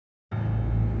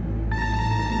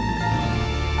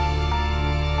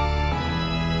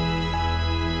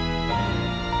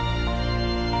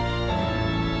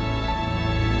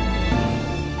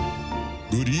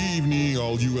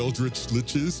eldritch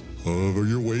liches, hover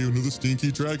your way into the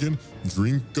stinky dragon,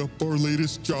 drink up our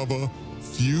latest Java,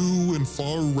 few and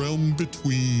far realm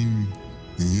between.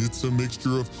 It's a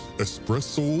mixture of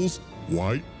espressols,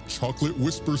 white chocolate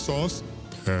whisper sauce,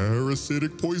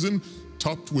 parasitic poison,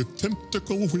 topped with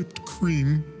tentacle whipped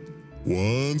cream.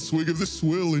 One swig of the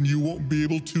swill and you won't be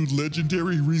able to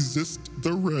legendary resist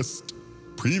the rest.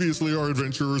 Previously, our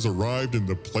adventurers arrived in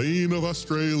the plain of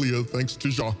Australia thanks to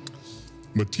Jacques.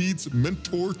 Mateed's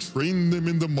mentor trained them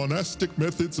in the monastic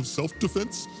methods of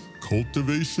self-defense,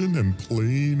 cultivation, and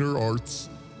planar arts.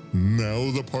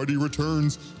 Now the party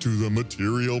returns to the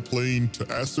material plane to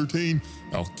ascertain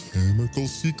alchemical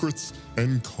secrets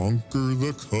and conquer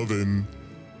the coven.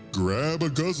 Grab a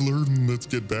guzzler and let's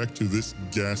get back to this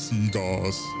gassy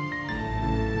goss.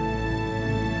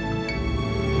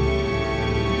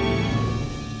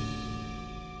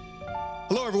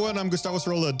 Hello everyone, I'm Gustavo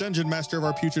Cirola, Dungeon Master of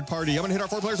our Putrid Party. I'm gonna hit our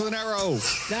 4 players with an arrow.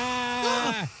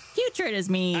 Ah! Putrid is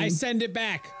mean. I send it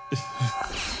back.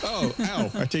 Oh, ow.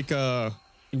 I take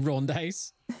Rolling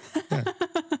dice.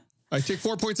 I take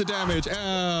 4 points of damage.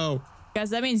 Ow. Guys,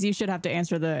 that means you should have to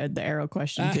answer the arrow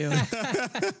question too.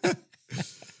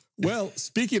 Well,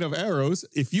 speaking of arrows,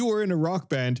 if you were in a rock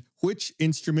band, which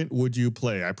instrument would you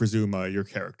play? I presume your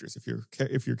characters.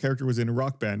 If your character was in a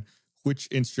rock band, which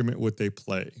instrument would they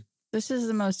play? This is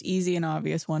the most easy and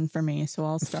obvious one for me, so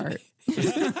I'll start.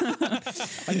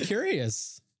 I'm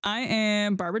curious. I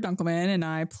am Barbara Dunkelman, and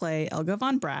I play Elga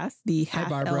von Brath, the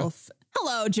half-elf.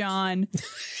 Hello, John.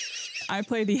 I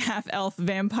play the half-elf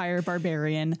vampire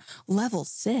barbarian, level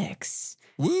 6.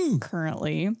 Woo!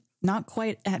 Currently, not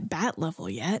quite at bat level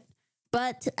yet.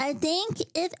 But I think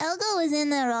if Elga was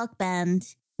in a rock band,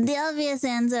 the obvious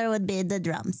answer would be the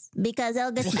drums, because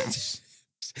Elga smash.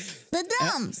 The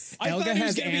drums. Elga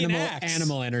has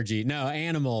animal energy. No,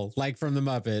 animal, like from the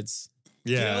Muppets.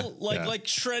 Yeah. Like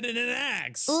shredding an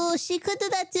axe. Oh, she could do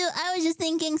that too. I was just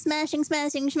thinking smashing,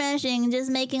 smashing, smashing, just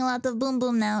making a lot of boom,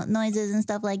 boom noises and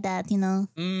stuff like that, you know?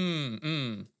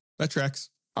 That tracks.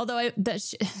 Although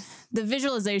the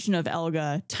visualization of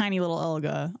Elga, tiny little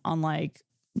Elga on like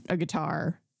a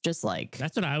guitar, just like...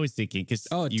 That's what I was thinking.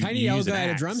 Tiny Elga at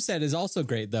a drum set is also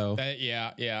great though.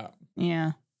 Yeah.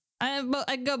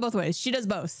 I go both ways. She does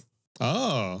both.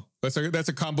 Oh, that's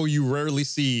a combo you rarely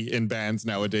see in bands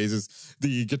nowadays, is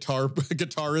the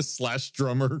guitarist /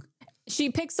 drummer.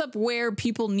 She picks up where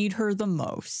people need her the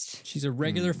most. She's a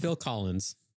regular Phil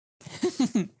Collins.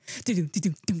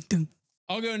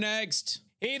 I'll go next.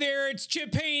 Hey there, it's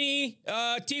Chip Haney,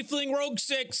 Tiefling Rogue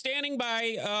 6, standing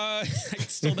by. I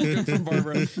stole that from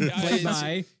Barbara. Played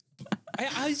by.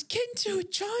 I was getting to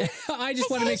it, John. I just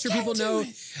want to make sure people know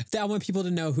that I want people to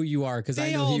know who you are, because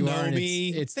I know who you are.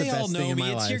 It's the best thing in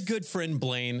my life. It's your good friend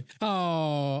Blaine.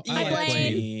 Oh, Hi,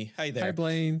 Blaine. Hi there. Hi,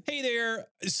 Blaine. Hey there.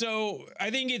 So I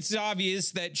think it's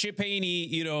obvious that Chip Haney,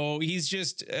 he's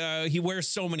just, he wears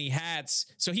so many hats.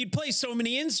 So he'd play so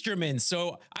many instruments.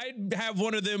 So I'd have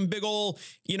one of them big old,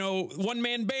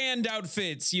 one-man band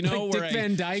outfits, like where Dick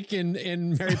Van Dyke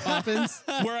in Mary Poppins.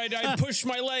 Where I'd push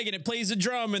my leg and it plays a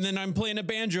drum, and then I'm playing a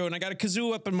banjo and I got a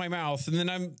kazoo up in my mouth, and then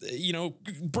I'm,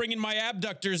 bringing my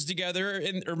abductors together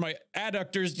or my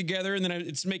adductors together, and then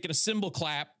it's making a cymbal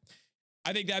clap.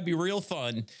 I think that'd be real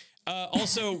fun.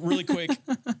 Also, really quick,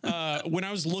 when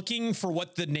I was looking for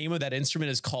what the name of that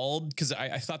instrument is called, because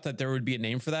I thought that there would be a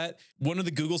name for that, one of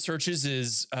the Google searches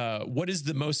is, what is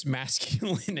the most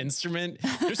masculine instrument?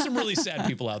 There's some really sad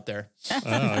people out there. Oh,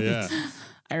 yeah.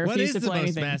 I refuse to play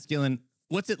anything. Most masculine?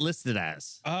 What's it listed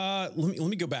as? Let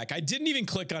me go back. I didn't even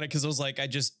click on it because I was like,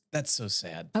 that's so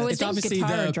sad. Oh, It's obviously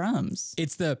guitar the or drums.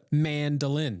 It's the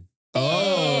mandolin.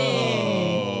 Oh.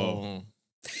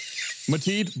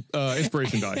 Mateed,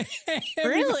 inspiration die.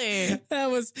 Really? That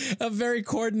was a very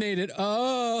coordinated.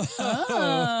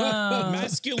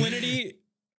 Masculinity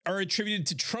are attributed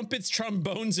to trumpets,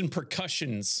 trombones, and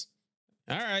percussions.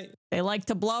 All right. They like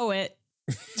to blow it.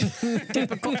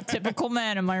 typical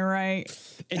men, am I right?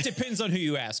 It depends on who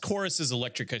you ask. Chorus is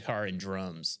electric guitar and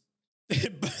drums.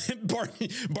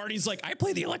 Barney's like, I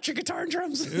play the electric guitar and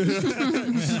drums.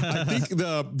 I think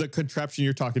the contraption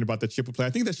you're talking about that Chip would play, I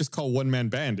think that's just called one-man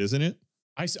band, isn't it?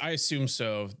 I assume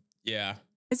so. Yeah.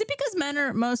 Is it because men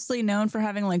are mostly known for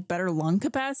having like better lung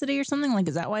capacity or something? Like,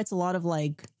 is that why it's a lot of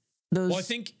like those? Well, I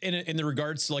think in the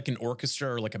regards to like an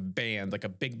orchestra or like a band, like a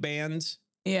big band.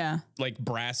 Yeah. Like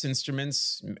brass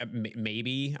instruments,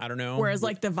 maybe. I don't know. Whereas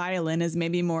like the violin is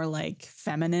maybe more like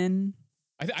feminine.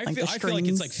 I feel like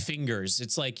it's like fingers.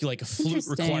 It's like a flute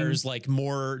requires like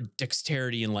more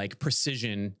dexterity and like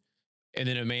precision. And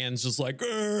then a man's just like,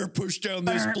 push down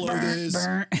this, blow this,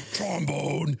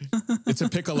 trombone. It's a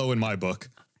piccolo in my book.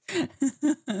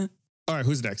 All right,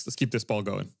 who's next? Let's keep this ball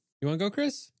going. You want to go,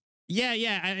 Chris?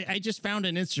 Yeah. I just found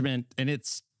an instrument and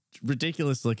it's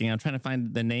ridiculous looking. I'm trying to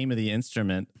find the name of the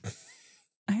instrument.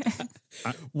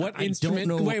 What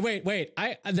instrument? Wait.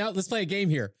 Now let's play a game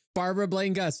here. Barbara,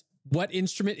 Blaine, Gus. What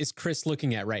instrument is Chris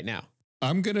looking at right now?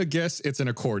 I'm going to guess it's an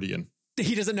accordion.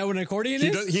 He doesn't know what an accordion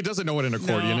is? He doesn't know what an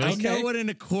accordion is. I know what an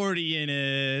accordion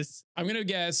is. I'm going to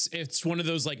guess it's one of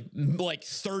those like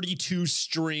 32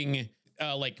 string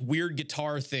like weird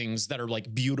guitar things that are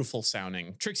like beautiful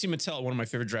sounding. Trixie Mattel, one of my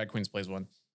favorite drag queens, plays one.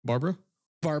 Barbara?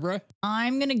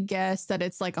 I'm going to guess that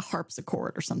it's like a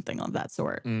harpsichord or something of that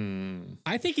sort.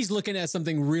 I think he's looking at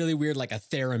something really weird like a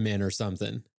theremin or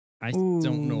something. I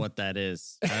don't know what that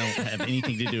is. I don't have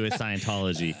anything to do with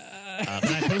Scientology. But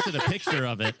I posted a picture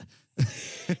of it.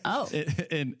 Oh,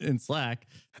 in Slack.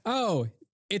 Oh,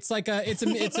 it's like it's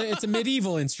a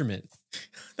medieval instrument.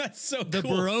 That's so the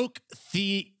cool. Baroque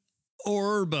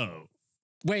theorbo.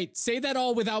 Wait, say that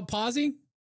all without pausing.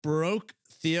 Baroque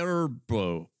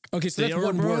theorbo. Okay, so that's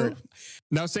one word.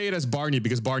 Now say it as Barney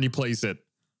because Barney plays it.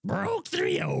 Baroque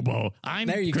theorbo. I'm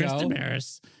Chris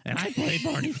Damaris, and I play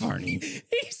Barney Farney.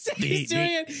 He's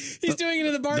doing it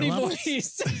in the Barney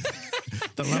voice.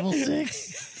 The level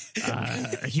 6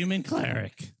 human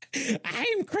cleric.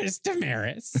 I'm Chris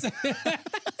Damaris.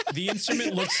 The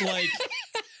instrument looks like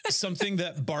something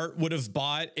that Bart would have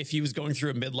bought if he was going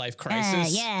through a midlife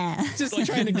crisis. Yeah. Just like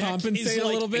trying to compensate a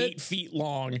little bit. 8 feet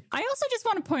long. I also just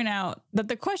want to point out that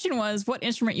the question was what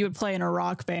instrument you would play in a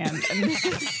rock band. And this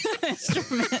is the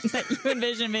instrument that you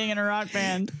envision being in a rock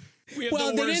band.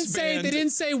 Well, they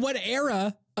didn't say what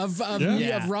era of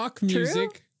rock music.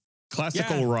 True?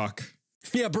 Classical rock.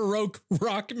 Yeah, Baroque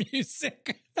rock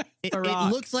music. It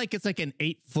looks like it's like an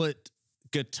 8-foot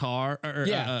guitar or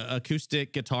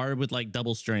acoustic guitar with like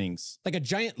double strings, like a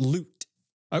giant lute.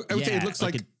 I would say it looks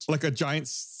like a giant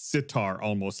sitar,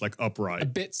 almost like upright, a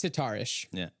bit sitarish.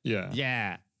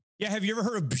 Yeah. Have you ever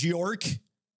heard of Bjork?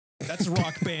 That's a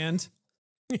rock band.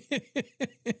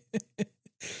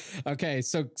 Okay,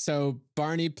 so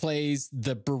Barney plays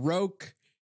the Baroque.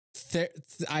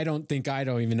 I don't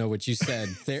even know what you said.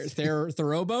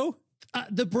 Therobo.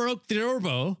 The Baroque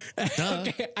theorbo.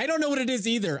 Okay, I don't know what it is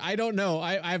either. I don't know.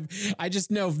 I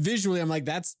just know visually. I'm like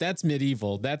that's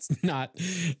medieval. That's not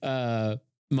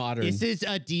modern. This is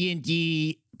a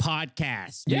D&D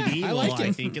podcast. Yeah, medieval, I like it.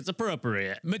 I think it's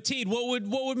appropriate. Mateed, what would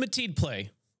Mateed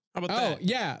play? How about that? Oh,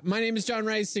 yeah. My name is John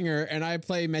Reisinger, and I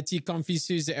play Métis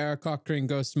Confucius, the Eric Cochrane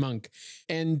Ghost Monk.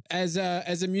 And as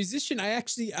a musician,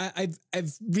 I've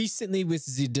recently, with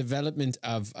the development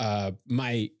of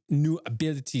my new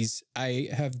abilities, I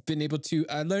have been able to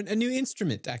learn a new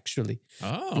instrument, actually.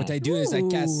 Oh. What I do is I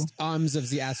cast Arms of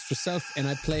the Astral Self, and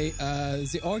I play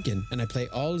the organ, and I play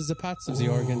all the parts of the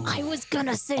organ. I was going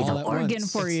to say all the organ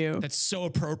for you. That's so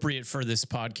appropriate for this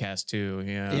podcast, too.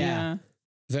 Yeah.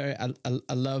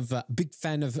 I love, big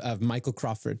fan of Michael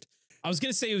Crawford. I was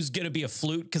going to say it was going to be a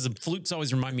flute because the flutes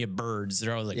always remind me of birds.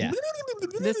 They're always like,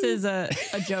 This is a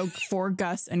joke for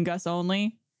Gus and Gus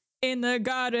only. In the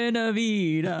Garden of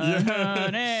Eden.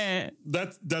 Yeah.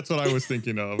 That's what I was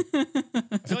thinking of.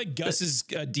 I feel like Gus's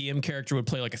DM character would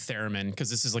play like a theremin because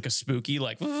this is like a spooky,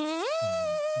 like.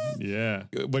 Yeah.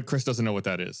 But Chris doesn't know what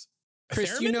that is.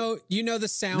 Chris, you know the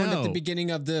sound at the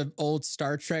beginning of the old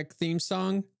Star Trek theme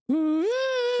song?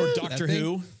 Or Doctor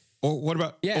Who. Or what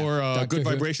about Good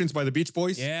Vibrations by the Beach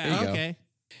Boys? Yeah. Okay.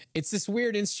 It's this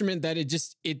weird instrument that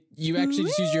you actually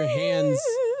just use your hands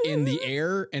in the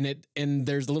air and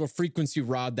there's a little frequency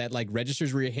rod that like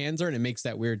registers where your hands are and it makes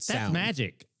that weird sound. That's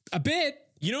magic. A bit.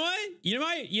 You know what?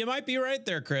 You might be right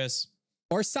there, Chris.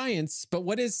 Or science, but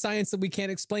what is science that we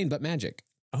can't explain but magic?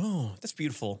 Oh, that's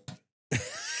beautiful.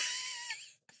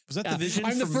 Was that the vision?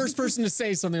 I'm the first person to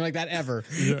say something like that ever.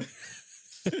 Yeah.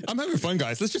 I'm having fun,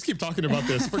 guys. Let's just keep talking about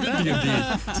this. Forget D&D.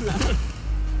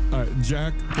 All right,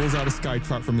 Jack pulls out a sky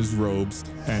chart from his robes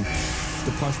and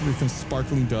the parchment becomes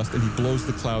sparkling dust and he blows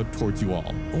the cloud towards you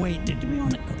all. Wait, did we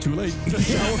want to? Too late. The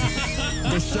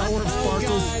shower of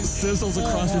sparkles sizzles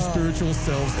across your spiritual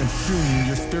selves and shoom,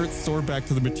 your spirits soar back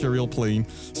to the material plane,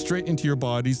 straight into your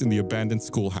bodies in the abandoned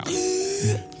schoolhouse.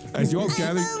 As you all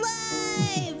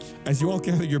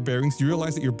gather your bearings, you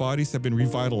realize that your bodies have been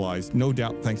revitalized, no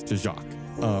doubt thanks to Jack.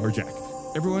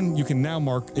 Everyone, you can now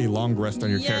mark a long rest on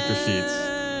your character sheets.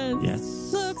 Yes.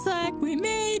 Looks like we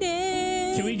made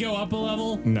it. Can we go up a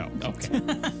level? No. Okay.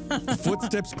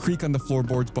 Footsteps creak on the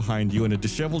floorboards behind you, and a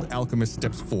disheveled alchemist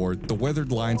steps forward, the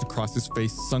weathered lines across his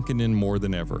face sunken in more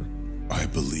than ever. I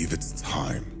believe it's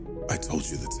time I told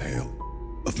you the tale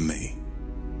of me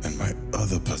and my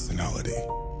other personality,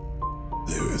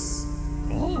 Lewis.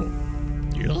 Oh,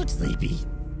 you look sleepy.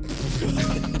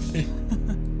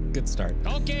 Good start.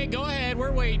 Okay, go ahead.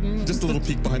 We're waiting. Just a little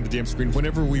peek behind the damn screen.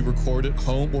 Whenever we record at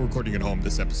home, we're recording at home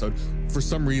this episode. For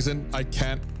some reason, I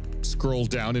can't scroll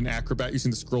down in Acrobat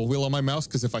using the scroll wheel on my mouse,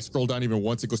 because if I scroll down even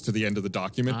once, it goes to the end of the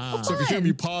document. So if you hear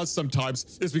me pause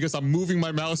sometimes, it's because I'm moving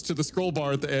my mouse to the scroll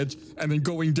bar at the edge and then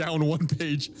going down one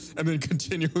page and then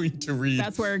continuing to read.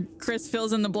 That's where Chris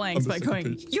fills in the blanks by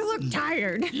going, "You look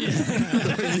tired." Yes.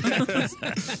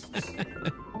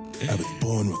 I was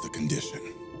born with a condition,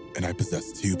 and I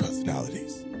possess two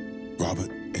personalities, Robert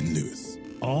and Lewis.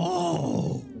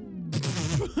 Oh.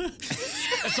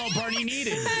 That's all Barney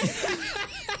needed.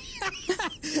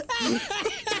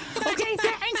 Okay,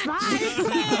 thanks, bye.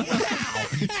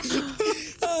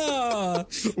 Oh,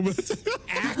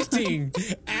 acting,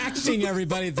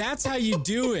 everybody. That's how you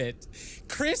do it.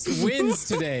 Chris wins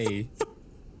today.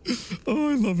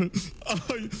 Oh, I love it.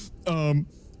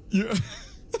 Yeah.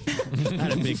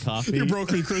 Had a big coffee. You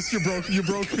broke me, Chris. You broke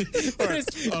me.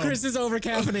 Chris is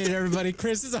overcaffeinated, everybody.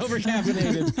 Chris is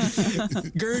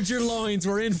overcaffeinated. Gird your loins.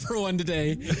 We're in for one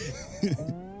today.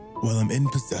 While I'm in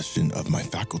possession of my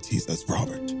faculties as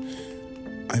Robert,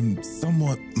 I'm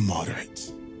somewhat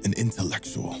moderate and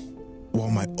intellectual,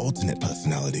 while my alternate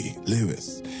personality,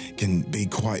 Lewis, can be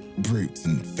quite brute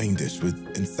and fiendish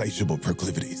with insatiable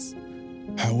proclivities.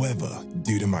 However,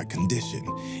 due to my condition,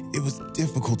 it was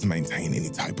difficult to maintain any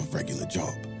type of regular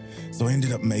job, so I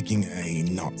ended up making a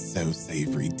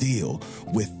not-so-savory deal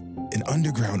with an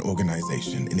underground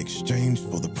organization in exchange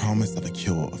for the promise of a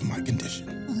cure of my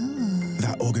condition.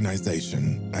 That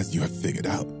organization, as you have figured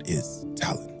out, is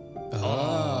Talon.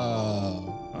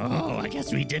 Oh, I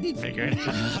guess we didn't figure it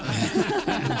out.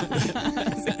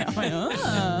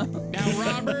 Now,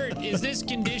 Robert, is this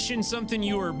condition something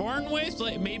you were born with?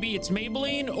 Like maybe it's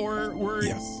Maybelline, or were?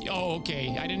 Yes. Oh,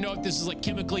 okay. I didn't know if this is like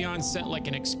chemically onset, like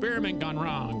an experiment gone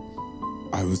wrong.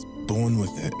 I was born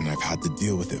with it, and I've had to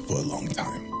deal with it for a long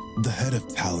time. The head of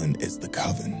Talon is the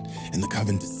Coven, and the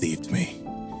Coven deceived me.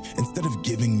 Instead of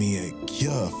giving me a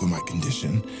cure for my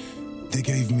condition, they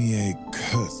gave me a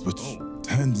curse, which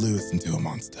turned Lewis into a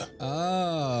monster.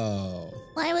 Oh.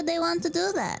 Why would they want to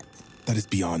do that? That is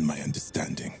beyond my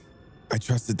understanding. I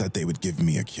trusted that they would give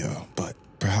me a cure, but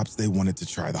perhaps they wanted to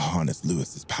try to harness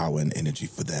Lewis's power and energy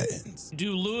for their ends.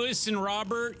 Do Lewis and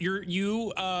Robert,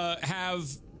 you have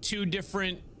two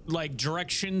different like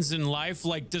directions in life?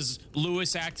 Like, does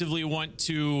Lewis actively want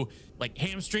to like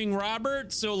hamstring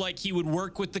Robert so like he would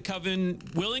work with the Coven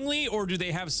willingly, or do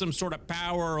they have some sort of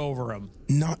power over him?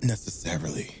 Not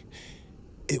necessarily.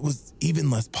 It was even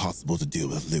less possible to deal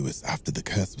with Lewis after the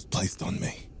curse was placed on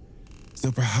me.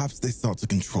 So perhaps they sought to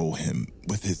control him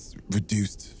with his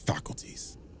reduced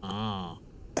faculties. Ah.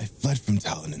 I fled from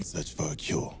Talon in search for a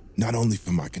cure, not only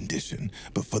for my condition,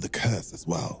 but for the curse as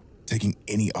well, taking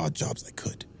any odd jobs I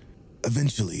could.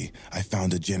 Eventually, I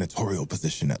found a janitorial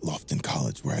position at Lofton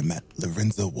College where I met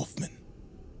Lorenzo Wolfman.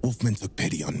 Wolfman took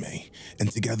pity on me,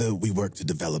 and together we worked to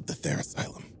develop the Thayer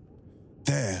Asylum.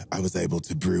 There, I was able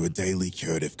to brew a daily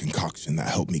curative concoction that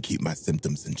helped me keep my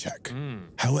symptoms in check.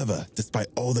 However, despite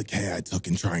all the care I took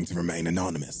in trying to remain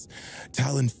anonymous,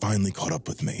 Talon finally caught up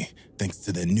with me, thanks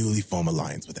to their newly formed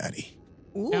alliance with Eddie.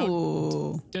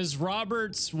 Ooh. Does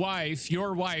Robert's wife,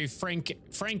 your wife,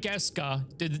 Francesca,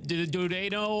 do they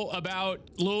know about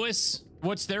Lewis?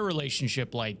 What's their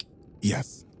relationship like?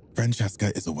 Yes,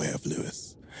 Francesca is aware of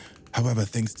Lewis. However,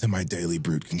 thanks to my daily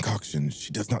brewed concoction,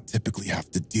 she does not typically have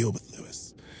to deal with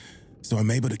Lewis. So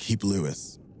I'm able to keep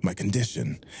Lewis, my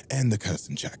condition, and the curse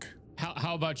in check.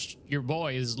 How about your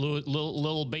boy, his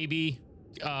little baby?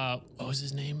 What was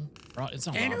his name? It's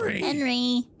not Henry.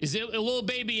 Henry. Is it a little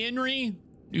baby Henry?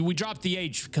 We dropped the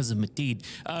H because of Mateed.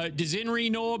 Does Henry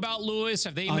know about Lewis?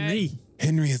 Have they met?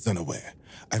 Henry is unaware.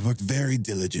 I've worked very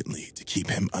diligently to keep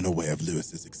him unaware of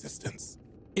Lewis's existence.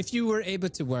 If you were able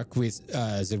to work with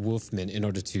the Wolfman in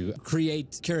order to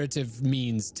create curative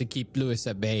means to keep Lewis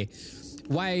at bay,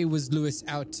 why was Lewis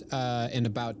out and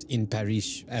about in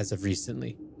Perrish as of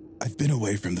recently? I've been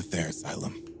away from the Thayer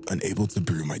Asylum, unable to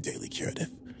brew my daily curative.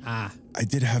 I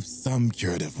did have some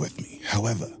curative with me.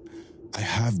 However, I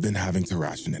have been having to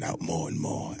ration it out more and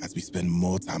more as we spend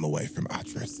more time away from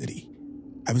Atro City.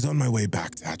 I was on my way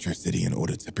back to Atro City in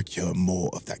order to procure more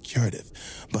of that curative,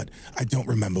 but I don't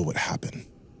remember what happened.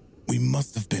 We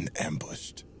must have been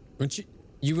ambushed. Weren't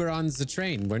you were on the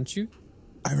train, weren't you?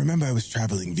 I remember I was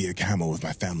traveling via camel with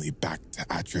my family back to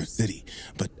Atro City,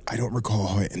 but I don't recall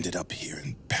how I ended up here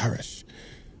in Perrish.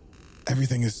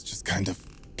 Everything is just kind of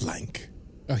blank.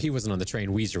 Oh, he wasn't on the train.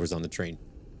 Weezer was on the train.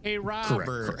 Hey, Robert.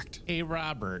 Correct. Hey,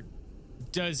 Robert.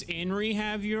 Does Henry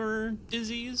have your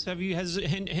disease? Has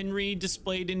Henry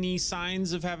displayed any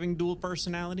signs of having dual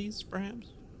personalities, perhaps?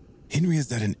 Henry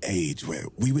is at an age where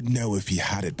we would know if he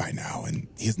had it by now, and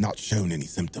he has not shown any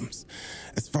symptoms.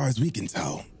 As far as we can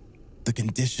tell, the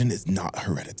condition is not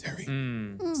hereditary.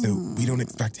 So we don't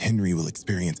expect Henry will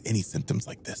experience any symptoms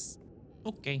like this.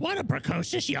 Okay. What a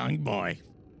precocious young boy.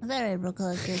 Very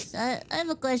precocious. I have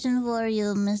a question for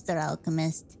you, Mr.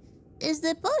 Alchemist. Is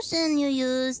the potion you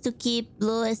use to keep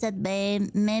Lewis at bay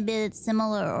maybe it's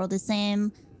similar or the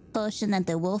same potion that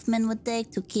the wolfman would take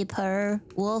to keep her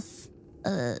wolf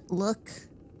look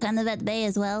kind of at bay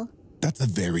as well? That's a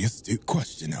very astute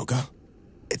question, Elga.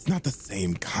 It's not the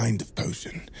same kind of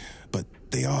potion, but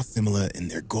they are similar in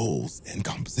their goals and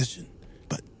composition,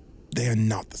 but they are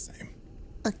not the same.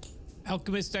 Okay.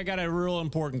 Alchemist, I got a real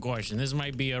important question. This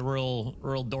might be a real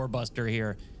doorbuster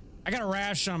here. I got a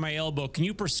rash on my elbow. Can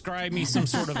you prescribe me some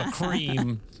sort of a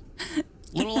cream?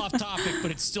 Little off topic,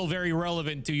 but it's still very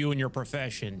relevant to you and your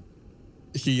profession.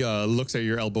 He looks at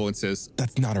your elbow and says,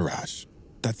 That's not a rash.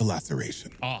 That's a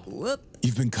laceration. Oh. Whoop.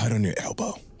 You've been cut on your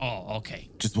elbow. Oh, okay.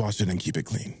 Just wash it and keep it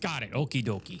clean. Got it. Okie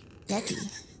dokie. Yucky.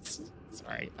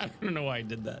 Sorry. I don't know why I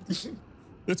did that.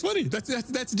 that's funny.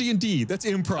 That's D&D. That's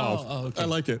improv. Oh, okay. I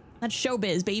like it. That's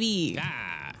showbiz, baby.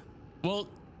 Ah. Well,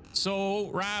 so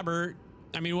Robert,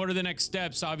 I mean, what are the next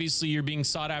steps? Obviously, you're being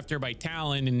sought after by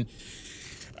Talon, and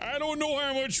I don't know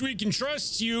how much we can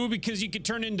trust you because you could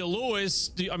turn into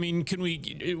Lewis. I mean,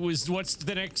 what's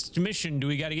the next mission? Do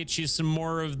we got to get you some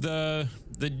more of the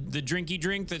drinky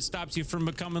drink that stops you from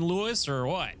becoming Lewis, or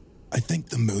what? I think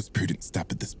the most prudent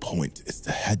step at this point is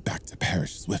to head back to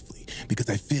Perrish swiftly, because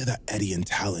I fear that Eddie and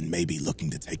Talon may be looking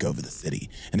to take over the city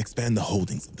and expand the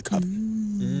holdings of the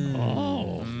Covenant.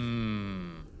 Oh.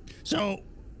 So,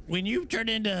 when you turn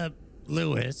into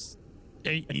Lewis,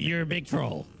 you're a big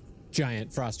troll.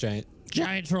 Giant, frost giant.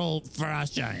 Giant troll,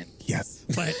 frost giant. Yes.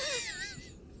 But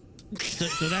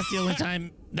so that's the only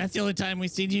time. That's the only time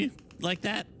we've seen you like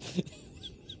that.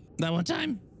 That one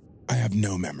time. I have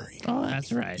no memory. Oh,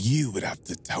 that's right. You would have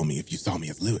to tell me if you saw me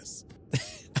as Lewis.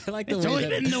 I like the It's way only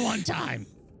that been the one time.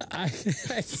 I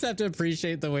just have to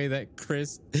appreciate the way that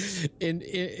Chris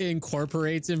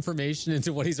incorporates information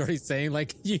into what he's already saying.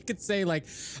 Like, you could say, like,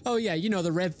 oh yeah, you know,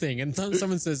 the red thing, and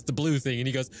someone says the blue thing, and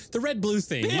he goes, the red blue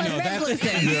thing. You know, red blue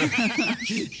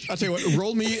thing. I'll tell you what,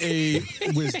 roll me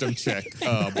a wisdom check,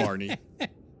 Barney.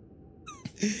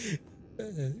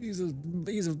 He's a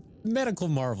medical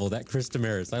marvel, that Chris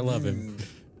Damaris. I love him.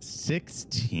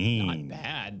 16. Not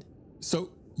bad.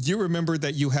 So you remember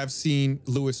that you have seen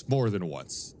Lewis more than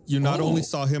once. You not only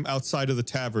saw him outside of the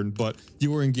tavern, but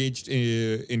you were engaged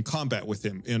in combat with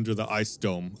him under the ice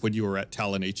dome when you were at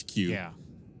Talon HQ. Yeah.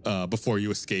 Before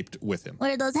you escaped with him.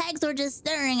 Where those hags were just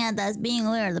staring at us, being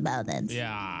weird about it.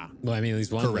 Yeah. Well, I mean, at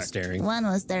least one was Correct. staring. One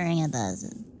was staring at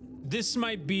us. This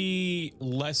might be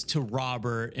less to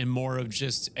Robert and more of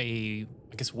just a,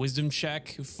 I guess, wisdom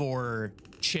check for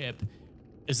Chip.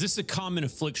 Is this a common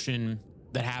affliction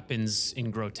that happens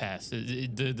in Grotesque?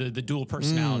 The dual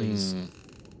personalities.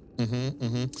 Yeah,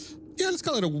 let's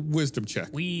call it a wisdom check.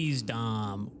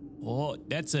 Wisdom. Oh,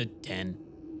 that's a 10.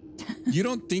 You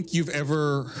don't think you've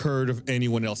ever heard of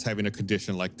anyone else having a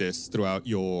condition like this throughout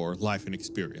your life and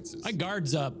experiences? My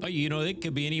guard's up. You know, it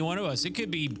could be any one of us. It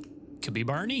could be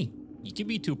Barney. You could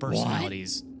be two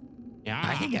personalities. Yeah.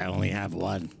 I think I only have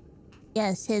one.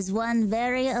 Yes, his one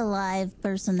very alive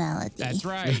personality. That's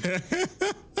right.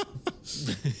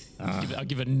 I'll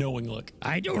give a knowing look.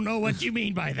 I don't know what you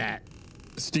mean by that.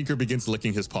 Stinker begins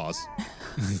licking his paws.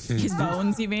 His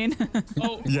bones, you mean?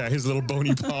 Oh, Yeah, his little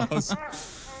bony paws.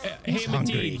 hey,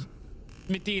 hungry.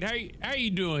 Mateed, how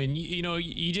you doing? You know,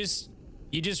 you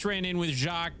just ran in with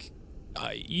Jacques.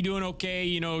 You doing okay?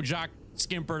 You know, Jacques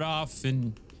scampered off,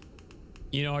 and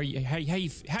you know, how you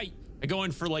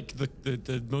going for like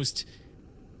the most,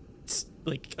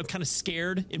 like, I'm kind of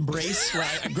scared embrace where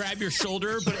I grab your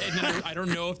shoulder, but and then I don't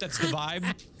know if that's the vibe.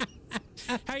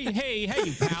 Hey,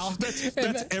 pal.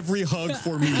 That's every hug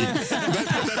for me. That's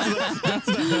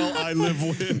the hell I live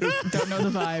with. Don't know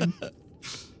the vibe.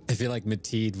 I feel like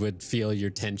Mateed would feel your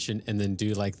tension and then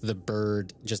do like the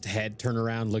bird, just head turn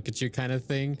around, look at you kind of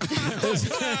thing. The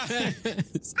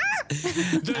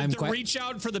reach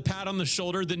out for the pat on the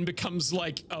shoulder then becomes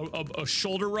like a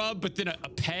shoulder rub, but then a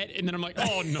pet, and then I'm like,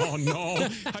 oh no,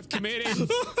 I've committed.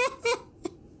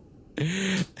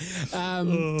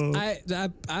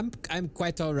 I'm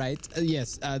quite all right.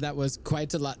 Yes, that was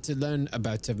quite a lot to learn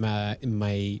about in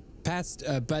my past,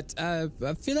 but I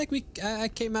feel like I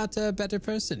came out a better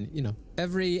person. You know,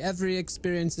 every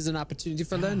experience is an opportunity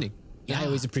for learning. I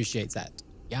always appreciate that.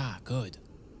 Yeah, good.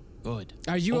 Good.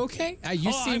 Are you okay?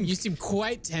 You I'm- seem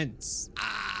quite tense.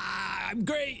 I'm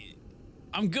great.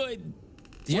 I'm good.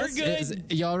 Yes? We're good.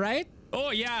 You all right?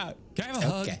 Oh, yeah. Can I have a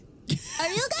hug? Okay. Are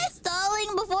you guys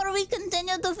stalling before we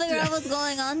continue to figure out what's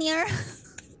going on here?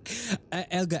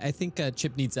 Elga, I think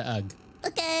Chip needs a hug.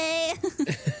 Okay.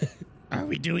 Are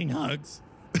we doing hugs?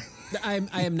 I'm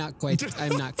not quite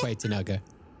an hugger.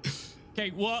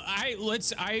 Okay, well, I'm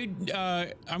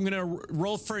gonna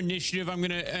roll for initiative. I'm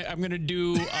gonna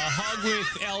do a hug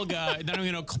with Elga, and then I'm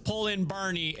gonna pull in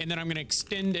Barney, and then I'm gonna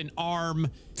extend an arm,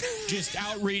 just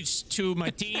outreach to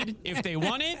Mateed if they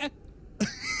want it,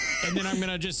 and then I'm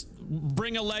gonna just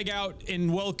bring a leg out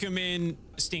and welcome in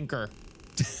Stinker.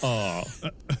 Oh,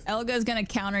 Elga's gonna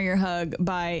counter your hug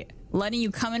by letting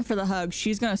you come in for the hug.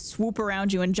 She's gonna swoop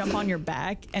around you and jump on your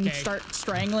back and Okay. start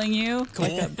strangling you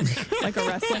Cool. like a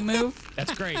wrestling move.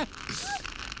 That's great.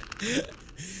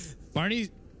 Barney's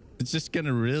just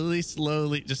gonna really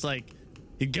slowly, just like,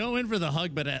 he'd go in for the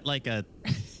hug, but at like a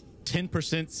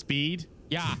 10% speed.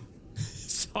 Yeah.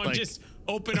 So I'm Like- just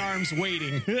open arms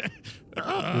waiting. Didn't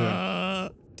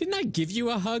I give you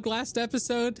a hug last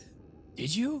episode?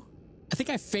 Did you? I think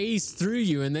I phased through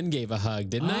you and then gave a hug,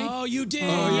 didn't I? Oh, you did.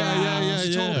 Oh, yeah, It's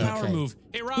a total yeah. power Okay. move.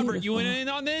 Hey, Robert, you went in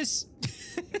on this?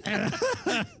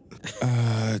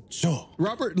 Sure.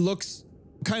 Robert looks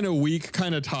kind of weak,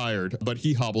 kind of tired, but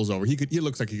he hobbles over. He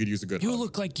looks like he could use a good You hug.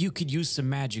 look like you could use some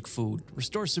magic food.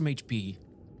 Restore some HP.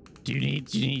 Do you need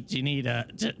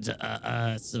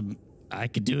some? I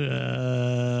could do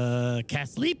a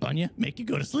cast sleep on you, make you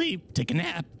go to sleep, take a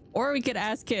nap. Or we could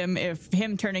ask him if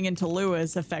him turning into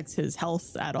Lewis affects his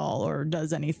health at all or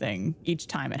does anything each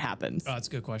time it happens. Oh, that's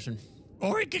a good question.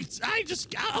 Or he could, I'll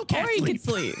Or cast he sleep.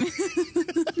 could sleep.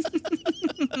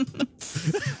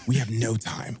 We have no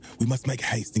time. We must make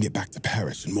haste and get back to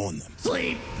Perrish and warn them.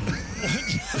 Sleep.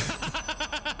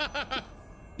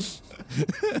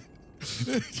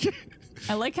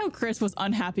 I like how Chris was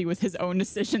unhappy with his own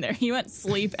decision there. He went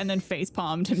sleep and then face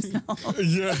palmed himself.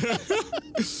 Yeah.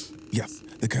 Yes,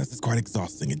 the curse is quite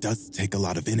exhausting. It does take a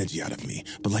lot of energy out of me.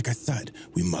 But like I said,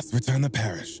 we must return to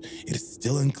Perrish. It is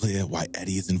still unclear why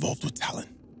Eddie is involved with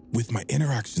Talon. With my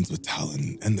interactions with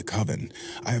Talon and the Coven,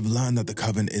 I have learned that the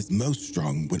Coven is most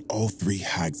strong when all three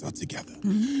hags are together.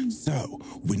 So,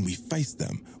 when we face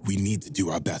them, we need to do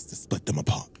our best to split them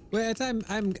apart. Wait,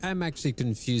 I'm actually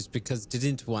confused because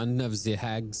didn't one of the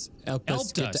hags help us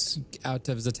Helped get us. out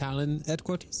of the Talon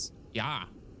headquarters? Yeah.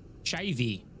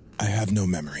 Shivy. I have no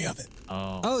memory of it.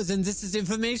 Oh, then this is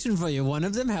information for you. One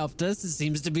of them helped us. It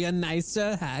seems to be a nice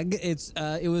hag.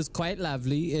 It was quite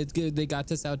lovely. They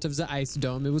got us out of the ice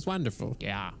dome. It was wonderful.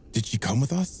 Yeah. Did she come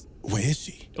with us? Where is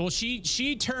she? Well,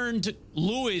 she turned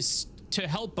Lewis to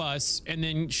help us and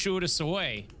then shooed us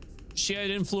away. She had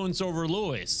influence over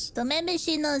Lewis. So maybe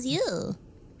she knows you.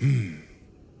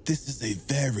 This is a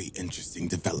very interesting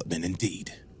development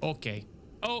indeed. Okay.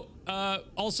 Oh,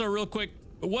 also real quick,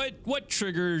 what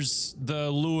triggers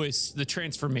the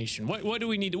transformation? What do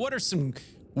we need? What are some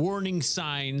warning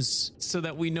signs so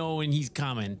that we know when he's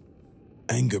coming?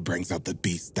 Anger brings out the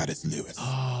beast that is Lewis.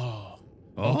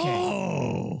 Okay.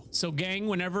 Oh. So gang,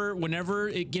 whenever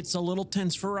it gets a little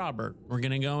tense for Robert, we're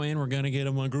gonna go in, we're gonna get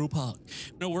him a group hug.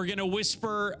 No, we're gonna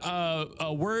whisper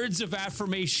words of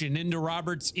affirmation into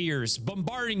Robert's ears,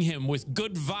 bombarding him with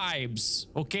good vibes,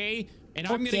 okay? And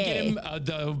I'm gonna get him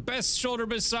the best shoulder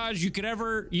massage you could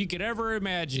ever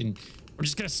imagine. We're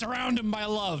just gonna surround him by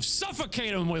love,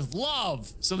 suffocate him with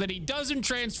love, so that he doesn't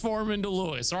transform into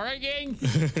Lewis. All right, gang?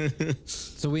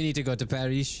 So we need to go to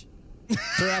Perrish.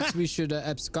 Perhaps we should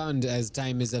abscond as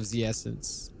time is of the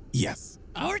essence. Yes.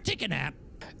 Or take a nap.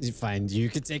 Fine, you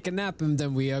can take a nap and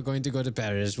then we are going to go to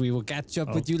Perrish. We will catch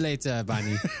up with you later,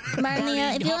 Bonnie.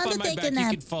 Marnia, if you hop want on to my take back, a you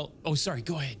nap, could fall. Oh, sorry.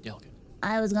 Go ahead, Elgin.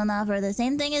 I was gonna offer the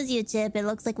same thing as you, Chip. It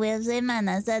looks like we have the same man.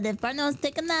 I said if Barney wants to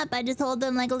take a nap, I just hold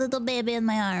him like a little baby in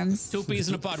my arms. Two peas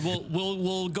in a pod.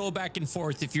 We'll go back and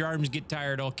forth. If your arms get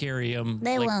tired, I'll carry them.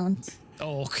 They won't.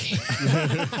 Oh, okay.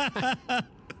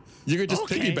 You could just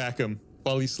Okay. piggyback him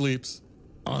while he sleeps.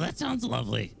 Oh, that sounds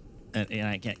lovely. And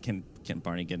I can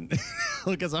Barney get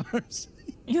look his arms?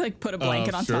 You like put a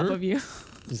blanket on top sure. of you.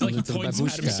 Like he Little points at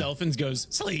babushka. himself and goes,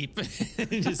 sleep.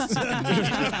 Just,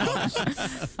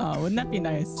 Oh, wouldn't that be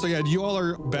nice? So yeah, you all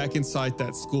are back inside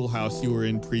that schoolhouse you were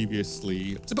in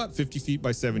previously. It's about 50 feet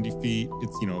by 70 feet.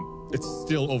 It's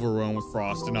still overrun with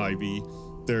frost and ivy.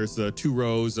 There's 2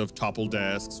 rows of toppled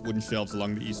desks, wooden shelves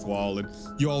along the east wall, and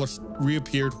you all are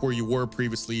reappeared where you were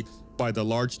previously by the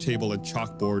large table and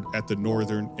chalkboard at the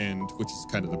northern end, which is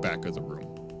kind of the back of the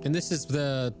room. And this is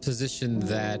the position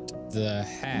that the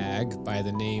hag by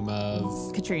the name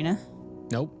of... Katrina.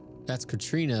 Nope. That's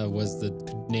Katrina was the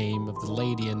name of the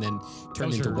lady, and then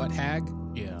turned into what hag?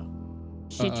 Yeah.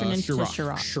 She turned into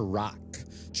Shirok.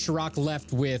 Shirok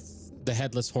left with the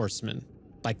headless horseman,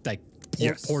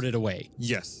 ported away.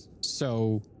 Yes.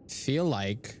 So feel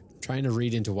like trying to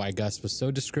read into why Gus was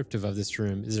so descriptive of this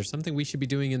room. Is there something we should be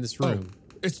doing in this room?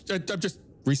 I'm just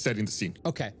resetting the scene.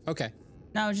 Okay.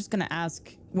 Now, I was just going to ask,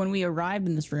 when we arrived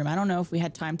in this room, I don't know if we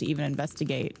had time to even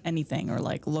investigate anything or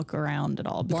like look around at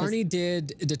all. Barney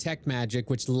did detect magic,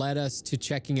 which led us to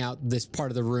checking out this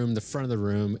part of the room, the front of the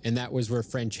room. And that was where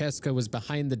Francesca was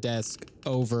behind the desk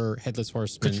over Headless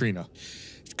Horseman.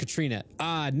 Katrina.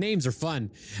 Names are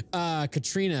fun.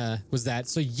 Katrina was that.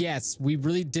 So yes, we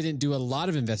really didn't do a lot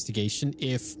of investigation.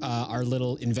 If our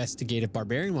little investigative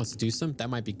barbarian wants to do some, that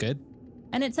might be good.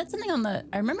 And it said something on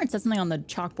I remember it said something on the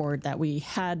chalkboard that we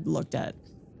had looked at.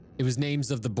 It was names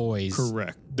of the boys.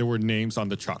 Correct. There were names on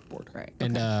the chalkboard. Right.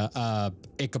 And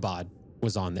Ichabod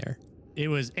was on there. It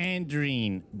was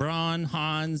Andrine, Braun,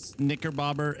 Hans,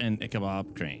 Knickerbobber, and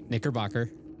Ichabod Crane.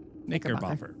 Knickerbocker.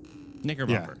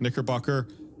 Yeah, Knickerbocker,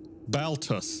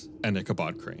 Baltus, and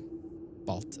Ichabod Crane.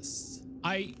 Baltus.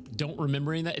 I don't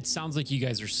remember any of that. It sounds like you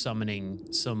guys are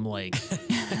summoning some like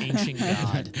ancient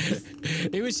god.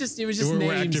 It was just names.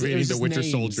 We're activating the Winter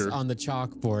Soldier on the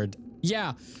chalkboard.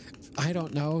 Yeah. I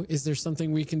don't know. Is there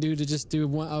something we can do to just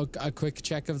do a quick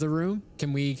check of the room?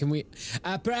 Can we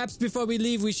perhaps before we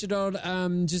leave, we should all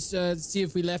just see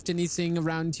if we left anything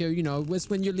around here. You know,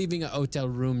 when you're leaving a hotel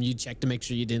room, you check to make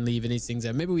sure you didn't leave anything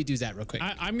there. Maybe we do that real quick.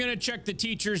 I'm going to check the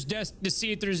teacher's desk to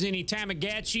see if there's any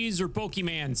Tamagotchis or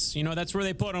Pokemans. You know, that's where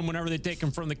they put them whenever they take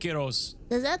them from the kiddos.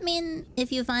 Does that mean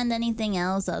if you find anything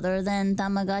else other than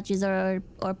Tamagotchis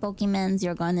or Pokemans,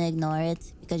 you're going to ignore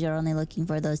it because you're only looking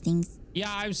for those things? Yeah,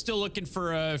 I'm still looking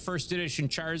for a first edition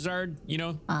Charizard, you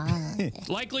know? Okay.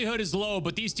 Likelihood is low,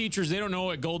 but these teachers, they don't know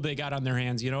what gold they got on their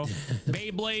hands, you know?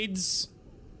 Beyblades,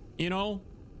 you know?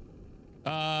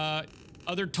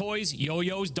 Other toys,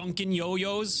 yo-yos, Duncan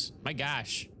yo-yos. My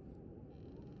gosh.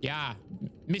 Yeah.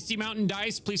 Misty Mountain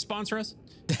Dice, please sponsor us.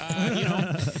 You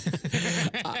know,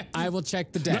 I will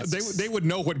check the desk. They would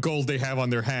know what gold they have on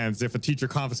their hands if a teacher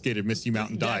confiscated Misty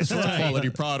Mountain Dice. That's a quality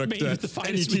product that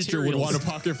any teacher would want to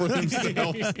pocket for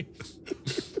themselves.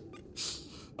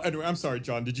 Anyway, I'm sorry,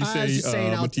 John. Did you say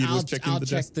Matilda was checking the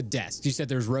desk? I'll check the desk. You said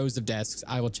there's rows of desks.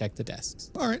 I will check the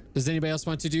desks. All right. Does anybody else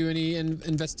want to do any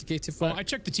investigative work? I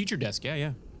checked the teacher desk.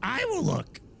 Yeah. I will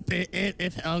look.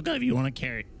 If Helga, if you want to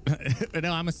carry.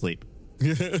 No, I'm asleep.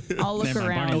 I'll look Never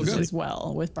mind, around Barney. as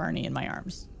well with Barney in my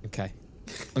arms. Okay.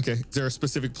 Is there a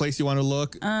specific place you want to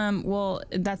look? Well,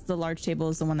 that's the large table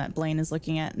is the one that Blaine is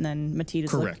looking at, and then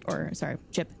Matita's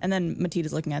Chip, and then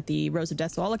Matita's looking at the rows of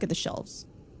desks. So I'll look at the shelves.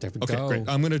 There we Okay, go. great.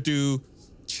 I'm going to do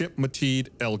Chip, Mateed,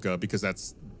 Elga, because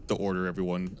that's the order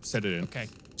everyone set it in. Okay.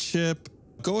 Chip,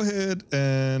 go ahead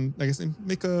and I guess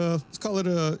let's call it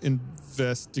a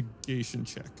investigation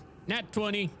check. Nat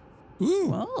 20. Ooh.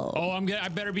 Whoa. Oh, I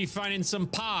better be finding some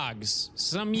pogs,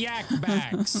 some yak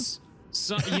backs,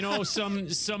 some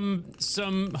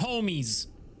homies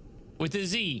with a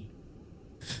Z.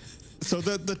 So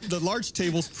the large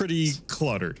table's pretty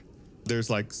cluttered.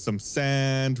 There's like some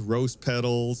sand, rose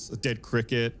petals, a dead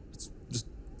cricket. It's just,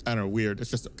 I don't know, weird. It's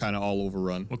just kind of all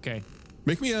overrun. Okay.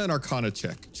 Make me an Arcana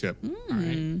check, Chip. All right.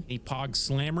 Any pog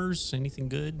slammers? Anything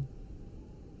good?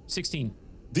 16.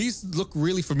 These look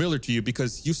really familiar to you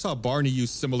because you saw Barney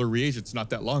use similar reagents not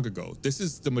that long ago. This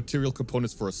is the material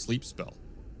components for a sleep spell.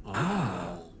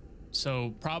 Oh.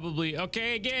 So probably,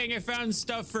 okay, gang, I found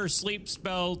stuff for a sleep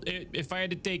spell. If I had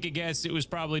to take a guess, it was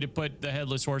probably to put the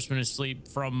Headless Horseman asleep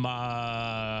from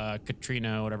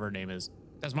Katrina, whatever her name is.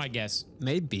 That's my guess.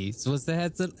 Maybe. So was the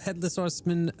Headless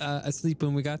Horseman asleep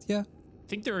when we got here? I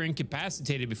think they were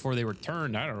incapacitated before they were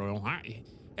turned. I don't know.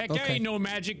 Heck, I ain't no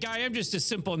magic guy. I'm just a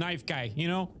simple knife guy, you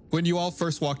know? When you all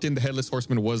first walked in, the Headless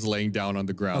Horseman was laying down on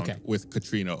the ground with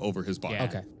Katrina over his body. Yeah.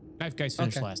 Okay. Knife guy's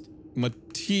finished last.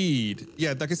 Mateed.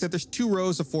 Yeah, like I said, there's 2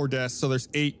 rows of 4 desks, so there's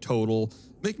 8 total.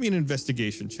 Make me an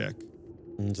investigation check.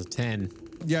 It's a 10.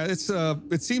 Yeah,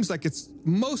 it seems like it's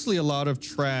mostly a lot of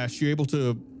trash. You're able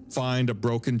to find a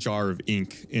broken jar of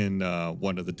ink in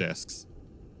one of the desks.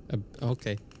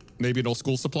 Okay. Maybe an old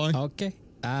school supply? Okay.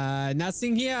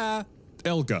 Nothing here.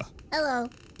 Elga. Hello.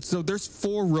 So there's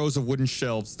 4 rows of wooden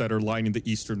shelves that are lining the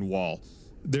eastern wall.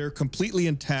 They're completely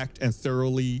intact and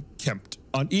thoroughly kempt.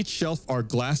 On each shelf are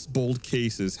glass bowled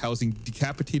cases housing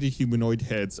decapitated humanoid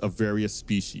heads of various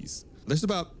species. There's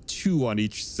about 2 on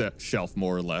each shelf,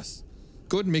 more or less.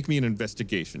 Go ahead and make me an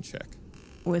investigation check.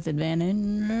 With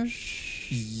advantage.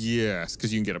 Yes,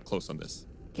 because you can get up close on this.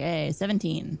 Okay,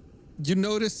 17. You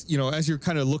notice, as you're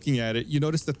kind of looking at it, you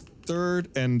notice that the third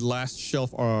and last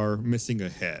shelf are missing a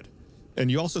head. And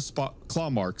you also spot claw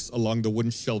marks along the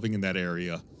wooden shelving in that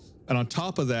area. And on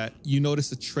top of that, you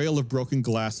notice a trail of broken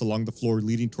glass along the floor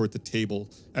leading toward the table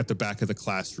at the back of the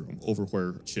classroom over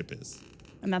where Chip is.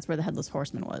 And that's where the Headless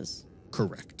Horseman was.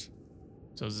 Correct.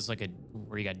 So is this like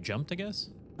where he got jumped, I guess?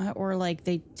 Or like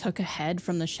they took a head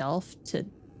from the shelf to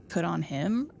put on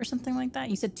him or something like that?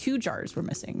 You said 2 jars were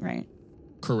missing, right?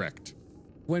 Correct.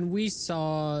 When we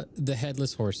saw the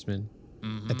Headless Horseman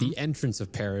at the entrance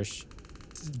of Perrish,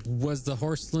 was the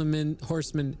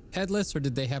horseman headless, or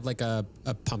did they have like a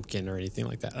pumpkin or anything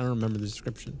like that? I don't remember the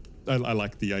description. I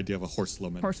like the idea of a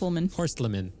horsewoman.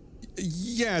 Horsewoman.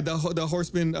 Yeah, the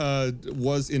horseman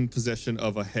was in possession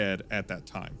of a head at that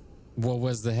time. What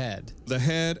was the head? The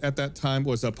head at that time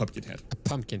was a pumpkin head. A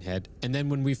pumpkin head. And then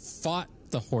when we fought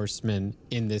the horseman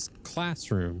in this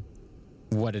classroom,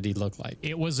 what did he look like?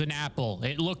 It was an apple.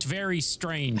 It looked very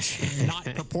strange, not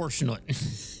proportionate.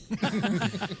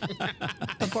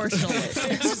 Proportionate.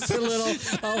 Just a little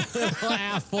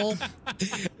apple.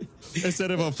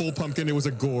 Instead of a full pumpkin, it was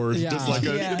a gourd. Yeah. Just like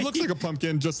it looks like a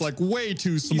pumpkin, just like way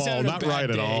too small, not right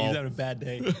at all. He's having a bad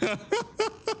day.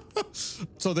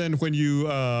 So then when you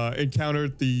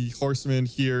encountered the horseman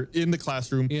here in the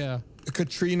classroom,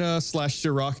 Katrina /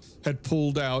 Chirac had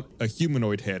pulled out a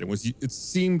humanoid head and it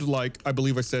seemed like, I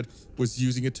believe I said, was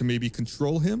using it to maybe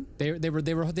control him. They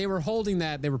were holding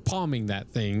that, they were palming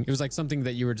that thing. It was like something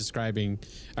that you were describing,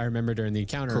 I remember, during the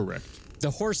encounter. Correct.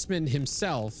 The horseman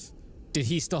himself, did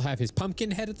he still have his pumpkin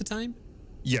head at the time?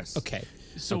 Yes. Okay.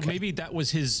 So maybe that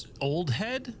was his old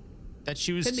head that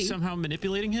she was somehow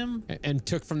manipulating him? And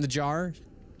took from the jar?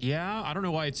 Yeah, I don't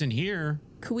know why it's in here.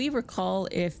 Could we recall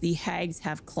if the hags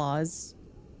have claws?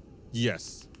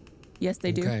 Yes. Yes,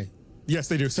 they do. Okay. Yes,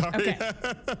 they do. Sorry. Okay.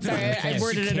 Sorry, I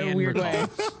worded it in a weird way.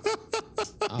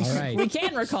 All right. We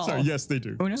can recall. Sorry, yes, they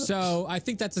do. Oh, no. So I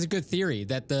think that's a good theory,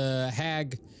 that the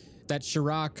hag, that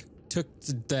Chirac took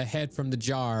the head from the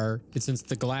jar, and since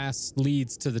the glass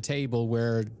leads to the table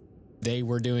where they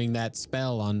were doing that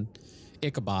spell on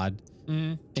Ichabod,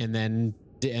 and then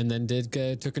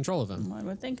took control of him. I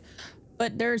would think.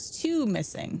 But there's 2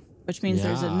 missing, which means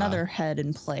there's another head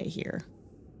in play here.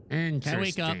 Interesting.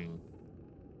 Wake up.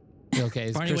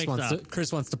 Okay,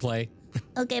 Chris wants to play.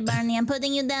 Okay, Barney, I'm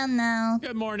putting you down now.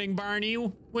 Good morning, Barney.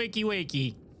 Wakey,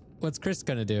 wakey. What's Chris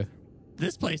gonna do?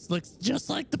 This place looks just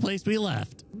like the place we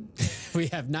left. We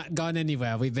have not gone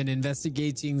anywhere. We've been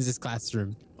investigating this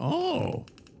classroom. Oh.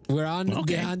 We're on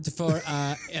the hunt for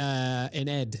an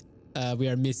Ed. We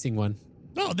are missing one.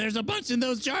 Oh, there's a bunch in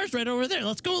those jars right over there.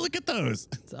 Let's go look at those.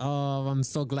 Oh, I'm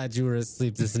so glad you were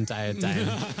asleep this entire time.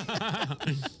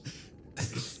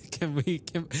 Can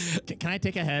I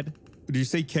take a head? Do you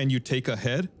say, can you take a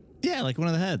head? Yeah, like one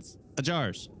of the heads. The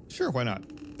jars. Sure, why not?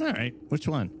 All right. Which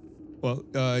one? Well,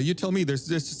 you tell me. There's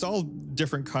just all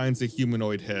different kinds of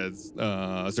humanoid heads.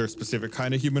 Is there a specific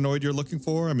kind of humanoid you're looking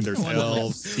for? I mean, there's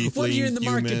elves, tieflings, what are you in the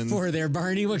humans. market for there,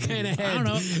 Barney? What kind of head? I don't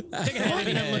know. Take a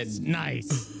head. That looks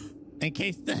nice. In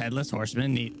case the Headless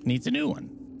Horseman needs a new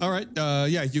one. All right.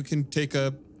 Yeah, you can take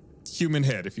a human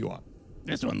head if you want.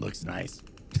 This one looks nice.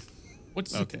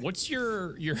 What's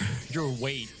your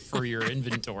weight for your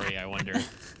inventory, I wonder?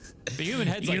 The human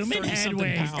head's like 30-something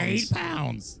weighs pounds. 8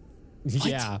 pounds.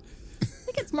 Yeah. I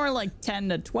think it's more like 10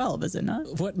 to 12, is it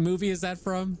not? What movie is that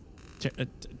from? Jerry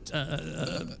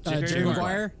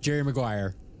Maguire? Jerry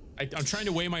Maguire. I'm trying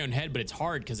to weigh my own head, but it's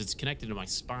hard because it's connected to my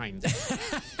spine.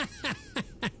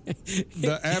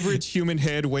 The average human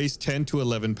head weighs 10 to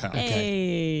 11 pounds.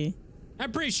 Hey.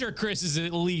 I'm pretty sure Chris is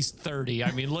at least 30.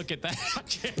 I mean, look at that.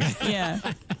 Yeah.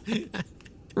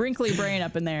 Wrinkly brain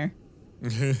up in there.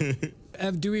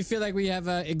 Do we feel like we have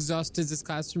exhausted this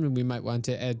classroom and we might want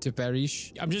to add to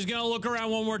Perrish? I'm just going to look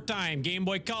around one more time. Game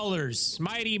Boy Colors,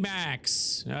 Mighty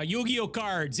Max, Yu-Gi-Oh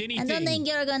cards, anything. I don't think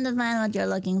you're going to find what you're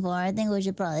looking for. I think we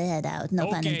should probably head out. No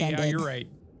pun intended. Okay, you're right.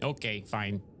 Okay,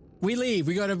 fine. We leave.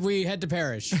 We head to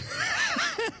Perrish.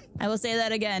 I will say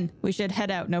that again. We should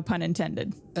head out. No pun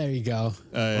intended. There you go.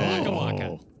 Waka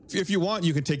waka. If you want,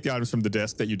 you can take the items from the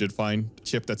desk that you did find.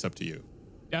 Chip, that's up to you.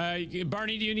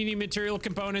 Barney, do you need any material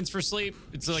components for sleep?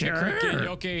 It's like Sure. a cricket.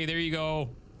 Okay, there you go.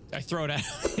 I throw it out.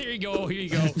 Here you go. Here you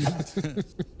go.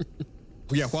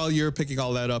 Yeah, while you're picking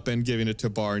all that up and giving it to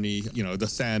Barney, the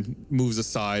sand moves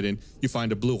aside and you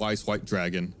find a blue ice white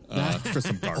dragon for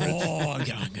some garbage. Oh,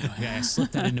 yeah, I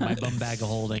slipped that into my bum bag of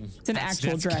holding. It's an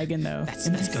actual dragon, though. That's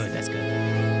good. That's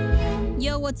good.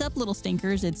 Yo, what's up, little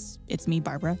stinkers? It's me,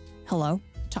 Barbara. Hello,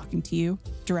 talking to you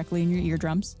directly in your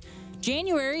eardrums.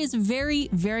 January is a very,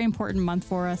 very important month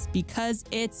for us because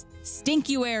it's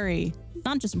Stinkuary.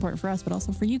 not just important for us, but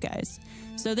also for you guys.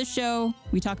 So this show,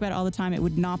 we talk about it all the time. It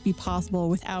would not be possible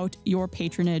without your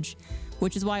patronage,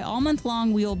 which is why all month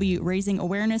long we will be raising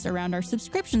awareness around our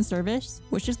subscription service,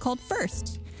 which is called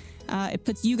First. It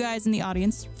puts you guys in the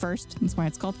audience first. That's why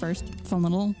it's called First. Fun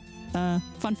little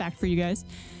fun fact for you guys.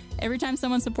 Every time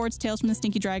someone supports Tales from the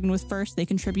Stinky Dragon with First, they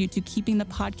contribute to keeping the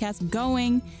podcast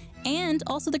going and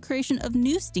also the creation of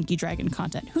new Stinky Dragon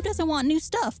content. Who doesn't want new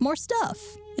stuff? More stuff.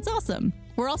 It's awesome.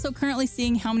 We're also currently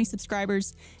seeing how many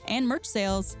subscribers and merch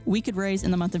sales we could raise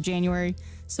in the month of January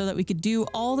so that we could do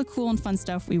all the cool and fun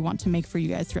stuff we want to make for you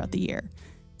guys throughout the year.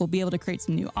 We'll be able to create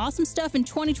some new awesome stuff in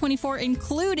 2024,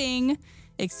 including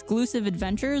exclusive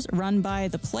adventures run by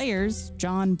the players,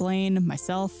 John, Blaine,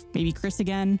 myself, maybe Chris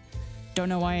again. Don't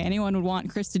know why anyone would want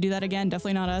Chris to do that again.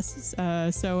 Definitely not us.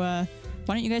 So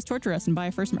why don't you guys torture us and buy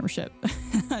a First membership?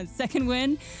 Second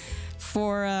win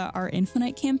for our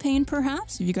Infinite campaign,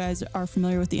 perhaps. If you guys are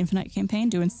familiar with the Infinite campaign,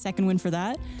 doing second win for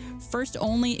that. First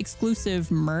only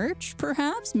exclusive merch,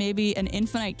 perhaps. Maybe an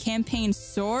Infinite campaign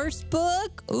source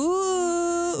book.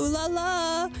 Ooh la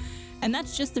la. And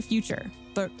that's just the future.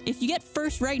 But if you get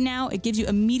First right now, it gives you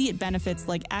immediate benefits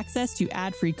like access to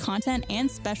ad-free content and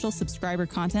special subscriber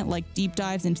content like deep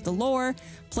dives into the lore,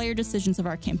 player decisions of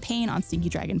our campaign on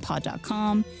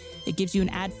stinkydragonpod.com. It gives you an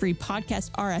ad-free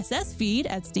podcast RSS feed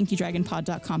at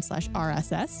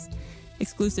stinkydragonpod.com/RSS,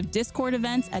 exclusive Discord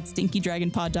events at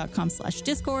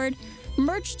stinkydragonpod.com/Discord,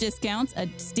 merch discounts at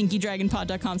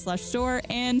stinkydragonpod.com/store,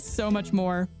 and so much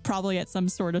more, probably at some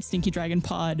sort of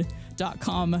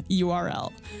stinkydragonpod.com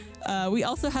URL. We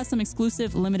also have some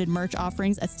exclusive limited merch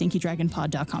offerings at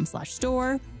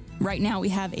stinkydragonpod.com/store. Right now, we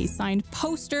have a signed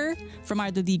poster from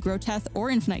either the Groteth or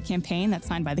Infinite campaign that's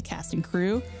signed by the cast and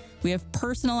crew. We have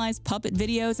personalized puppet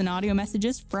videos and audio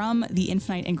messages from the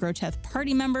Infinite and Groteth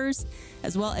party members,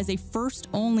 as well as a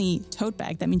First-only tote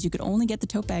bag. That means you could only get the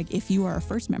tote bag if you are a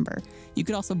First member. You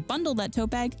could also bundle that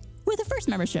tote bag with a First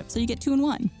membership, so you get 2 in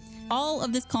 1. All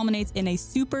of this culminates in a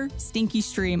super stinky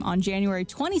stream on January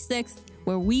 26th,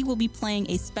 where we will be playing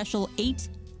a special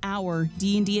 8-hour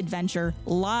D&D adventure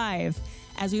live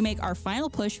as we make our final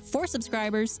push for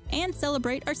subscribers and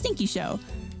celebrate our Stinky Show.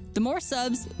 The more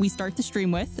subs we start the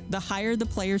stream with, the higher the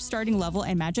player's starting level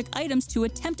and magic items to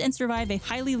attempt and survive a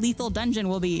highly lethal dungeon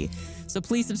will be. So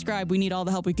please subscribe. We need all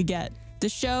the help we could get. The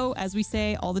show, as we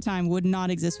say all the time, would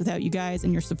not exist without you guys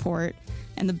and your support.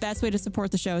 And the best way to support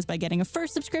the show is by getting a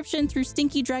First subscription through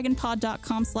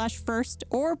stinkydragonpod.com/first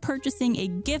or purchasing a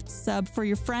gift sub for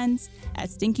your friends at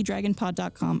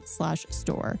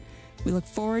stinkydragonpod.com/store. We look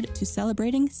forward to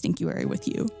celebrating Stinkyary with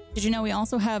you. Did you know we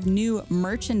also have new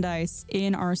merchandise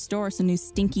in our store, some new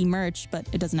stinky merch, but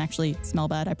it doesn't actually smell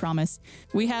bad, I promise.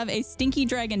 We have a Stinky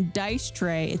Dragon dice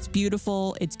tray. It's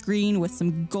beautiful. It's green with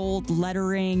some gold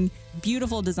lettering.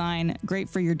 Beautiful design, great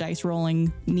for your dice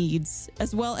rolling needs,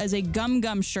 as well as a Gum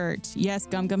Gum shirt. Yes,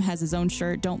 Gum Gum has his own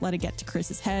shirt. Don't let it get to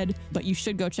Chris's head, but you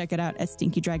should go check it out at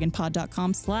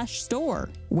stinkydragonpod.com/store.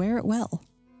 Wear it well.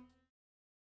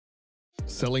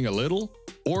 Selling a little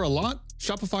or a lot?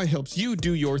 Shopify helps you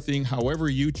do your thing however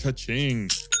you cha-ching.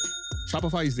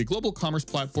 Shopify is the global commerce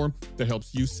platform that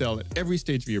helps you sell at every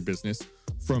stage of your business,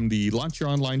 from the launch your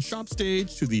online shop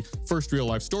stage to the first real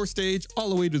life store stage, all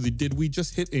the way to the did we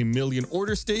just hit a million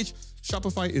order stage.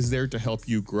 Shopify is there to help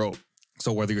you grow.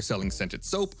 So whether you're selling scented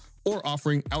soap or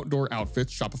offering outdoor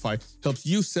outfits, Shopify helps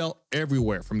you sell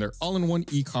everywhere, from their all-in-one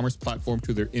e-commerce platform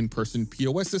to their in-person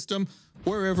POS system.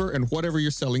 Wherever and whatever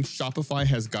you're selling, Shopify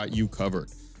has got you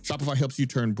covered. Shopify helps you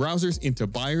turn browsers into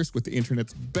buyers with the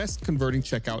internet's best converting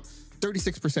checkout,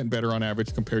 36% better on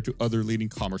average compared to other leading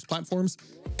commerce platforms,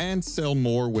 and sell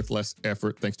more with less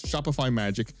effort thanks to Shopify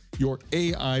Magic, your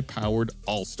AI-powered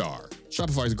all-star.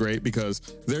 Shopify is great because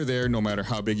they're there no matter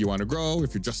how big you want to grow.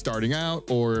 If you're just starting out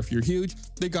or if you're huge,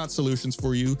 they got solutions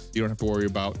for you. You don't have to worry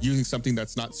about using something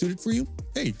that's not suited for you.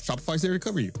 Hey, Shopify's there to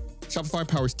cover you. Shopify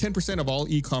powers 10% of all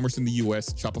e-commerce in the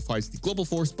US. Shopify is the global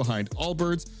force behind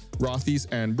Allbirds, Rothy's,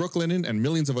 and Brooklinen, and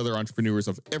millions of other entrepreneurs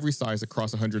of every size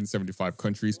across 175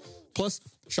 countries. Plus,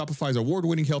 Shopify's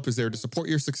award-winning help is there to support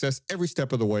your success every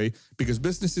step of the way, because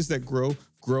businesses that grow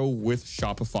with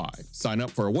Shopify. Sign up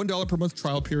for a $1 per month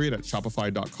trial period at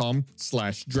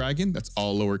shopify.com/dragon. That's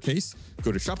all lowercase.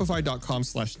 Go to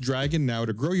shopify.com/dragon now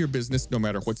to grow your business no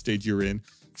matter what stage you're in.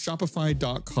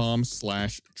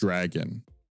 Shopify.com/dragon.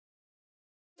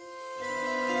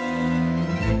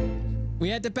 We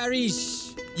had the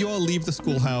Perrish. You all leave the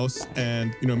schoolhouse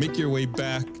and, make your way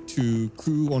back to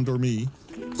Crew Endormi,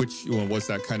 which one was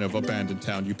that kind of abandoned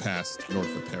town you passed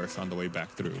north of Perrish on the way back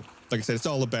through. Like I said, it's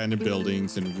all abandoned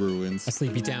buildings and ruins. A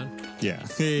sleepy town. Yeah.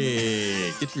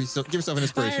 Hey, give yourself an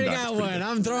inspiration. I already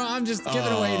got one. I'm just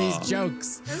giving away these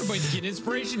jokes. Everybody's getting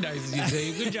inspiration dice these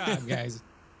days. Good job, guys.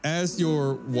 As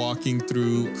you're walking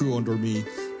through Kuon Dormi,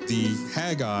 the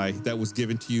hag eye that was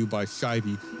given to you by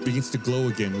Shivey begins to glow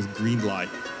again with green light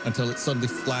until it suddenly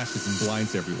flashes and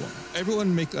blinds everyone.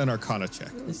 Everyone make an Arcana check.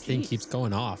 This thing keeps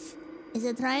going off. Is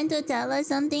it trying to tell us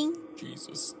something?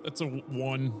 Jesus, that's a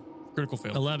 1 critical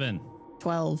fail. 11.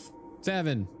 12.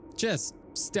 7. Just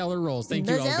stellar rolls. Thank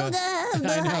you, Does Olga. Olga have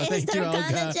the I know, highest thank you,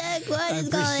 Arcana Olga. check? What I is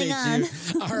going on?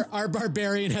 appreciate you. Our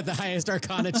barbarian had the highest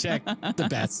Arcana check. The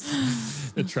best.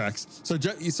 It tracks. So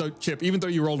Chip, even though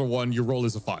you rolled a 1, your roll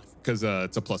is a 5 because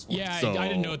it's a +1. Yeah, so, I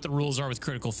didn't know what the rules are with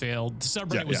critical fail. The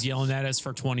subreddit was yelling at us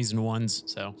for 20s and 1s,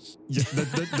 so. Yeah,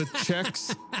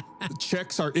 the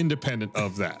checks are independent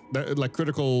of that. Like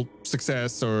critical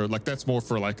success or like that's more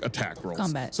for like attack rolls.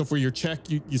 Combat. So for your check,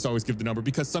 you always give the number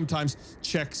because sometimes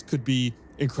checks could be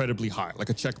incredibly high. Like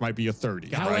a check might be a 30.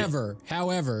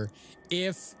 However,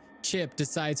 if Chip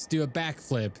decides to do a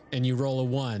backflip and you roll a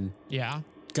 1, Yeah.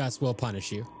 Gus will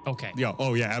punish you. Okay. Yeah.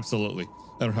 Oh yeah, absolutely.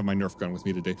 I don't have my Nerf gun with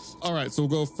me today. All right, so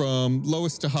we'll go from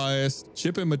lowest to highest.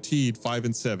 Chip and Mateed, 5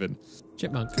 and 7.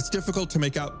 Chipmunk. It's difficult to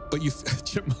make out, but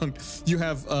Chipmunk, you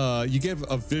give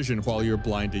a vision while you're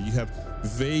blinded. You have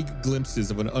vague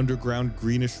glimpses of an underground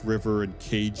greenish river and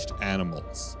caged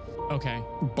animals. Okay.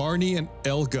 Barney and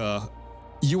Elga,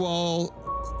 you all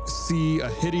see a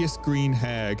hideous green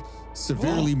hag,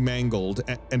 severely mangled,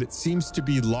 and it seems to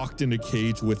be locked in a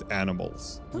cage with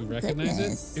animals. You recognize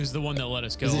Goodness. It was the one that let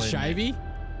us go. it? Is it in. Shivey?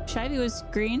 Shivey was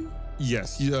green.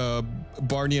 Yes,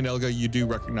 Barney and Elga, you do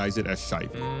recognize it as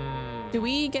Shivey. Do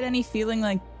we get any feeling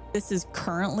like this is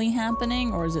currently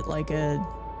happening, or is it like a...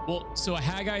 Well, so a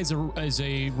Haggai is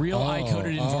a real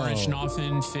eye-coated Varnish, and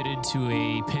often fitted to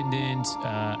a pendant.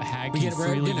 A hag can We're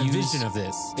freely getting a use vision of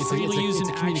this. freely use it's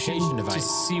an a communication action device. to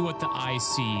see what the eye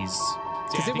sees.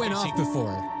 Because it went off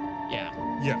before. Yeah.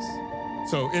 Yes.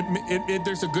 So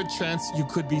there's a good chance you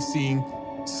could be seeing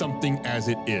something as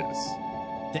it is.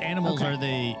 The animals, Okay. are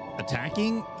they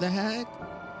attacking the hag?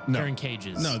 No. They're in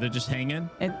cages. No, they're just hanging.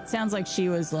 It sounds like she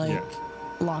was like Yeah.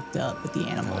 locked up with the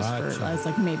animals Gotcha. as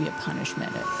like maybe a punishment,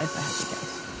 if I had to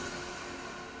guess.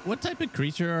 What type of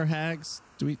creature are hags?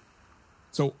 Do we?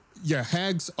 So yeah,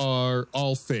 hags are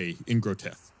all Fae in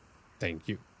Groteth. Thank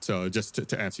you. So just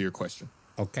to answer your question.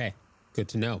 Okay. Good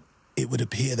to know. It would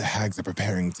appear the hags are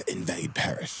preparing to invade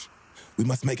Perrish. We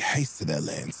must make haste to their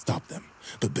lair and stop them.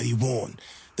 But be warned,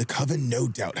 the Coven no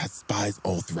doubt has spies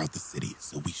all throughout the city,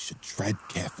 so we should tread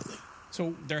carefully.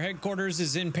 So their headquarters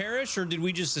is in Perrish, or did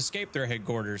we just escape their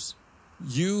headquarters?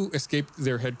 You escaped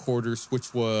their headquarters,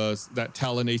 which was that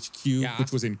Talon HQ,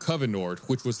 which was in Covenord,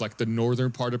 which was like the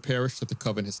northern part of Perrish that the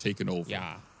Coven has taken over.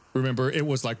 Yeah. Remember, it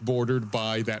was like bordered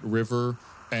by that river,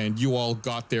 and you all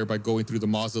got there by going through the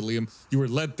mausoleum. You were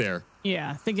led there.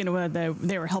 Yeah, thinking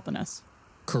they were helping us.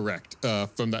 Correct.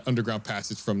 From that underground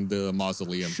passage from the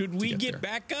mausoleum. Should we to get there.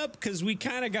 back up? Because we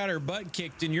kind of got our butt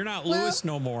kicked, and you're not Well- Lewis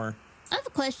no more. I have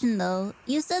a question though.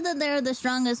 You said that they're the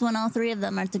strongest when all three of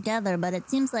them are together, but it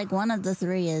seems like one of the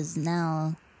three is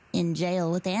now in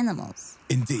jail with animals.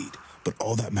 Indeed, but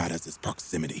all that matters is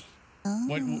proximity.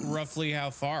 What roughly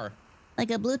how far?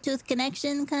 Like a Bluetooth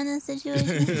connection kind of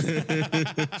situation?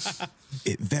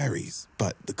 It varies,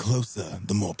 but the closer,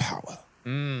 the more power.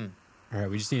 All right.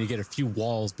 We just need to get a few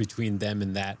walls between them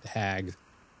and that hag.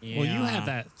 Well, you have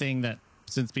that thing that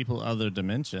sends people other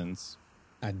dimensions.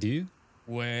 I do.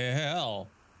 Well,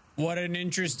 what an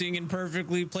interesting and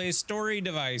perfectly placed story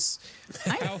device.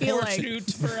 I How feel like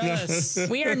fortunate for us.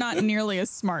 we are not nearly as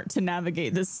smart to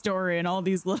navigate this story and all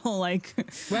these little like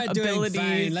We're abilities. doing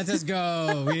fine. Let us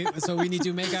go. We need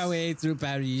to make our way through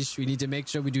Paris. We need to make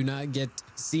sure we do not get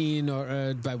seen or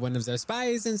heard by one of their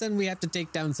spies, and then we have to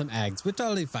take down some eggs. We're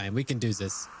totally fine. We can do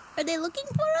this. Are they looking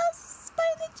for us by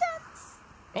any chance?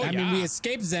 Oh, I mean, we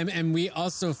escaped them, and we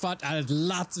also fought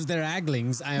lots of their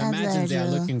aglings. I That's imagine they are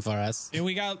true. looking for us. And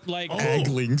we got like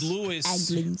Aglings. Lewis,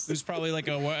 Aglings. who's probably like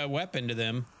a weapon to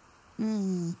them.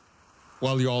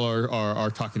 While you all are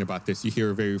talking about this, you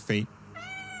hear a very faint.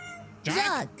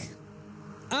 Jacques!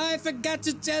 I forgot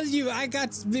to tell you,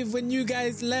 when you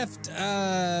guys left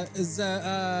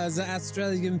the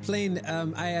Australian plane,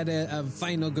 I had a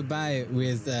final goodbye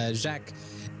with Jacques,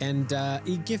 and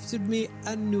he gifted me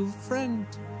a new friend.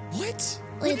 What?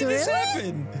 Wait, When did this really?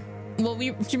 happen? Well, do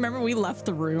you remember we left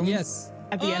the room? Yes.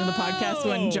 At the end of the podcast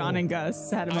when John and Gus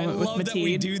had a I moment with love that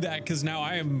we Mateed. do that because now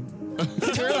I am.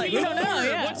 We're like, we don't know.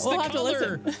 Yeah, What's we'll the have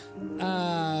color? to listen.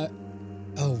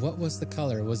 Oh what was the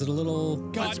color? Was it a little?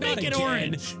 God, Let's not make it again.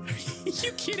 orange. Are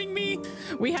you kidding me?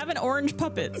 We have an orange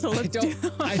puppet, so let's do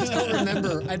I don't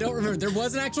remember. I don't remember. There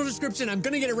was an actual description. I'm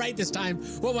gonna get it right this time.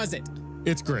 What was it?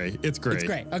 It's gray. It's gray. It's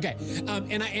great. Okay.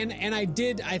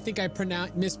 I think I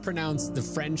mispronounced the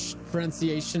French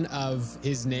pronunciation of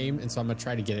his name, and so I'm gonna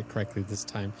try to get it correctly this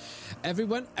time.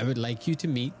 Everyone, I would like you to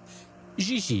meet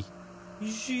Gigi.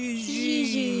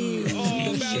 Gigi.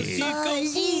 Oh, merci,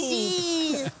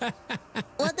 Gigi.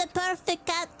 What a perfect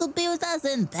cat to be with us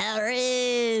in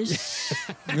Paris.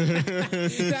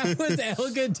 That was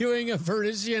Elga doing a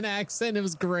Parisian accent. It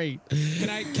was great. Can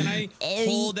I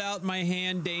hold out my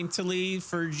hand daintily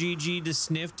for Gigi to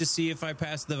sniff to see if I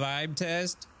pass the vibe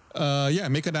test? Yeah,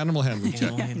 make an animal handling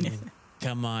check.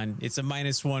 Come on, it's a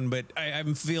 -1, but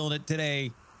I'm feeling it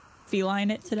today.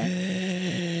 feline it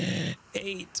today.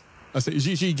 8. I say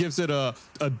Gigi gives it a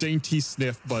dainty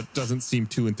sniff, but doesn't seem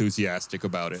too enthusiastic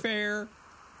about it. Fair.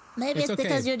 Maybe It's it's okay.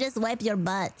 because you just wipe your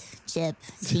butt, Chip.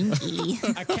 Stinky.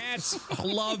 A cat's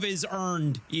love is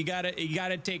earned. You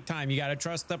gotta take time. You gotta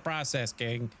trust the process,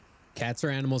 gang. Cats are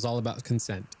animals all about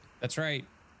consent. That's right.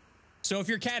 So if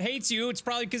your cat hates you, it's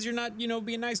probably because you're not,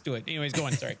 being nice to it. Anyways, go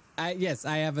on. Sorry. Yes,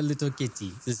 I have a little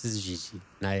kitty. This is Gigi.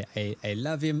 And I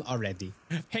love him already.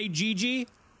 Hey, Gigi,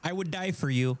 I would die for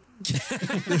you.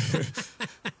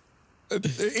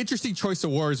 Interesting choice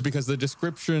of words, because the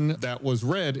description that was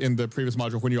read in the previous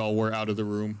module when you all were out of the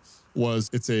room was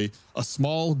it's a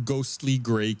small ghostly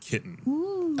gray kitten.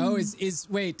 Oh,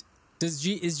 wait,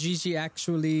 is Gigi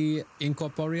actually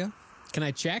incorporeal? Can I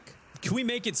check? Can we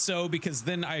make it so? Because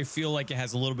then I feel like it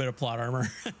has a little bit of plot armor.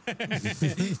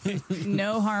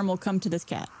 No harm will come to this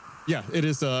cat. Yeah, it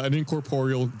is an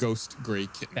incorporeal ghost gray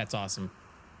kitten. That's awesome.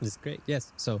 It's great.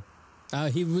 Yes. So,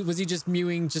 was he just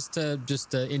mewing just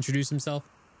to introduce himself?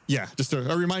 Yeah, just a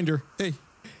reminder. Hey,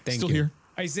 Thank still you. here.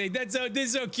 I say, this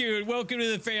is so cute. Welcome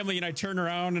to the family. And I turn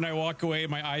around and I walk away.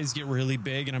 And my eyes get really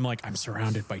big. And I'm like, I'm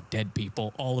surrounded by dead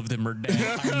people. All of them are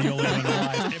dead. I'm the only one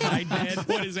alive. Am I dead?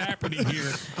 What is happening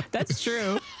here? That's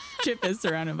true. Chip is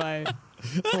surrounded by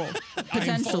I'm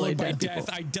potentially followed by dead death.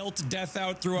 people. I dealt death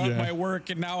out throughout my work.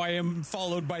 And now I am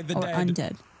followed by the Or dead.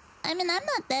 undead. I mean, I'm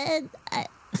not dead.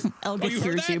 Elga you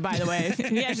heard hears you, that? by the way.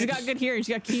 Yeah, she's got good hearing.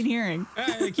 She's got keen hearing.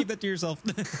 Hey, keep that to yourself.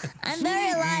 I'm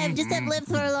very alive. Just have lived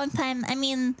for a long time. I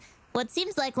mean, what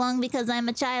seems like long because I'm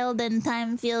a child and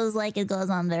time feels like it goes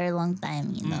on a very long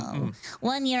time,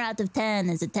 1 year out of 10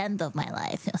 is a 10th of my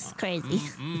life. It's crazy.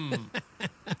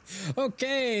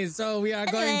 Okay, so we are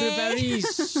going to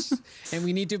Perrish, and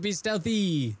we need to be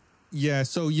stealthy. Yeah,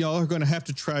 so y'all are going to have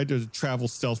to try to travel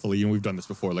stealthily, and we've done this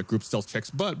before, like group stealth checks.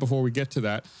 But before we get to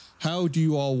that, how do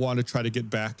you all want to try to get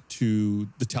back to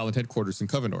the Talon headquarters in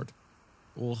Covenord?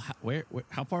 Well,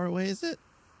 how far away is it?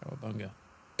 Cowabunga.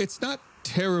 It's not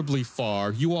terribly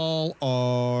far. You all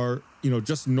are,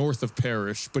 just north of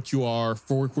Perrish, but you are,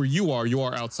 for where you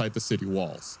are outside the city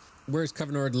walls. Where's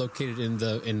Covenord located in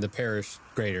the parish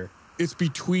greater? It's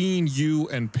between you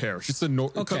and Perrish. It's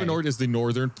Covenord is the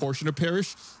northern portion of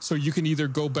Perrish, so you can either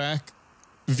go back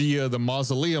via the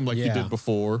mausoleum like you did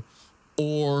before,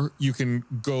 or you can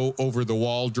go over the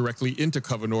wall directly into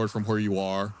Covenord from where you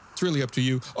are. It's really up to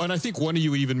you. Oh, and I think one of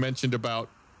you even mentioned about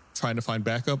trying to find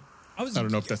backup. I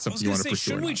don't know if that's something you want to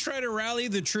pursue. Should we try to rally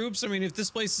the troops? I mean, if this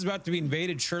place is about to be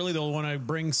invaded, surely they'll want to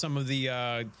bring some of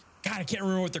the God, I can't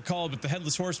remember what they're called, but the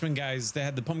Headless Horseman guys, they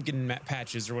had the pumpkin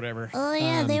patches or whatever. Oh,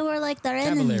 yeah, they were like their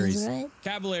enemies, right?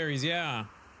 Cavalries, yeah.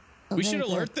 Oh, We should very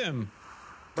alert them.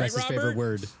 That's Right, his favorite Robert?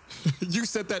 word. You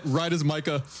said that right as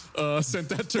Micah sent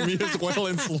that to me as well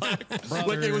in Slack.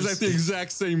 Like it was at the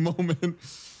exact same moment.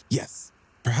 Yes,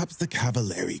 perhaps the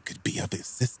cavalry could be of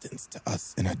assistance to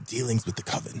us in our dealings with the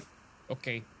Coven.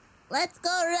 Okay. Let's go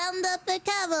round up the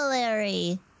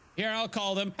cavalry. Here, I'll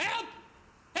call them. Help!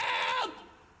 Help!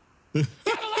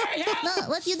 Cavalry, help! No,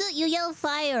 what you do, you yell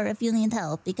fire if you need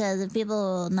help, because if people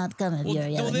will not come if you're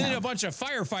yelling then a help. bunch of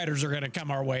firefighters are going to come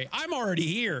our way. I'm already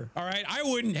here, all right? I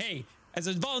wouldn't, hey, as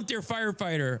a volunteer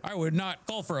firefighter, I would not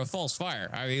call for a false fire.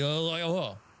 I mean,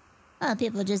 Well,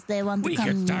 people just, they want We to come.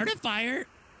 could start a fire.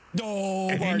 No,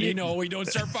 then Marty, you- no, we don't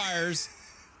start fires.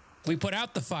 We put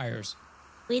out the fires.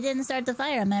 We didn't start the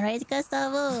fire, am I right,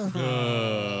 Gustavo?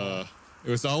 It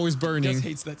was always burning. Gus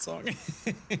hates that song.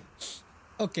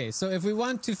 Okay, so if we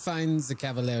want to find the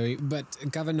cavalry, but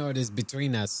Covenord is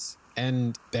between us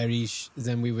and Perrish,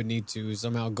 then we would need to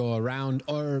somehow go around,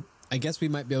 or I guess we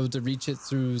might be able to reach it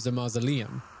through the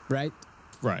mausoleum, right?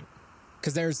 Right.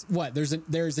 Because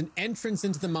there's an entrance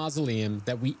into the mausoleum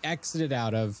that we exited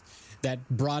out of that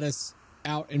brought us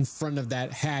out in front of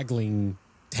that haggling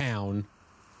town.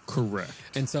 Correct.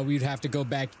 And so we'd have to go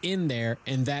back in there,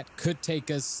 and that could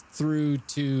take us through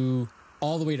to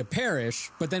all the way to Perrish.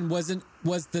 But then was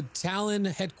the Talon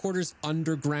headquarters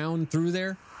underground through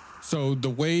there? So the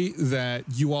way that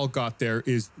you all got there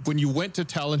is when you went to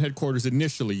Talon headquarters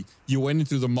initially, you went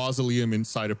into the mausoleum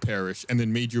inside of Perrish and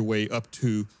then made your way up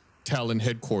to Talon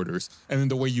headquarters. And then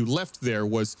the way you left there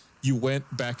was you went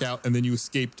back out and then you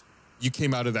escaped. You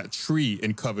came out of that tree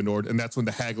in Covenord, and that's when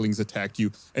the Haglings attacked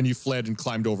you, and you fled and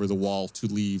climbed over the wall to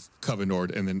leave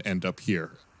Covenord and then end up here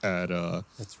at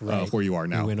That's right. Where you are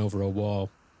now. We went over a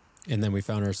wall, and then we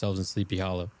found ourselves in Sleepy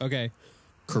Hollow. Okay.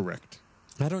 Correct.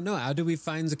 I don't know. How do we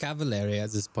find the cavalry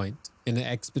at this point in an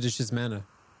expeditious manner?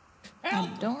 I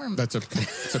don't remember. It's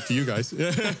up to you guys.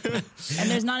 And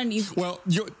there's not an easy. Well,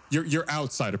 you're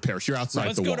outside of Perrish. You're outside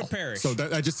Let's the go wall. to Perrish. So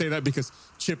I just say that because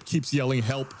Chip keeps yelling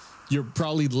help. You're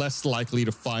probably less likely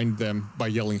to find them by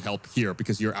yelling help here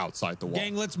because you're outside the wall.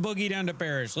 Gang, let's boogie down to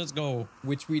Perrish. Let's go.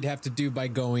 Which we'd have to do by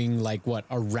going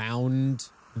around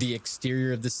the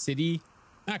exterior of the city.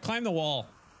 Climb the wall.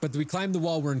 But we climb the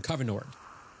wall. We're in Covenord.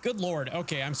 Good Lord.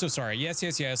 Okay, I'm so sorry. Yes.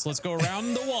 Let's go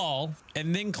around the wall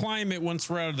and then climb it once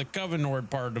we're out of the Covenord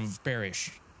part of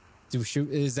Perrish.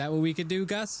 Is that what we could do,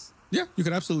 Gus? Yeah, you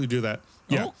can absolutely do that.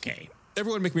 Yeah. Okay.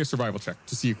 Everyone make me a survival check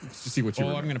to see what you Oh,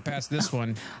 remember. I'm going to pass this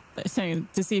one. Saying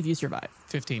to see if you survive.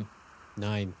 15.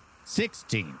 9.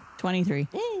 16. 23.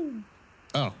 Woo!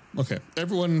 Oh, okay.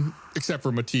 Everyone except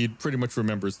for Mateed pretty much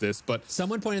remembers this, but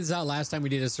Someone pointed this out last time we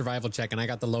did a survival check, and I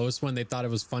got the lowest one. They thought it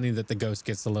was funny that the ghost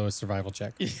gets the lowest survival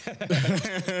check.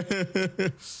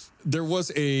 there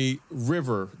was a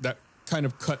river that kind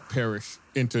of cut Perrish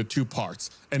into two parts,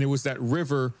 and it was that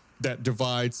river that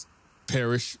divides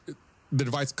Perrish, that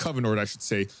divides Covenord, I should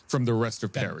say, from the rest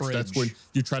of Perrish. That's when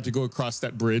you tried to go across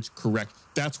that bridge. Correct.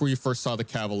 That's where you first saw the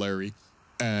cavalry,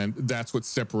 and that's what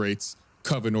separates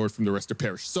Covenord from the rest of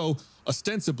Perrish. So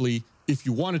ostensibly, if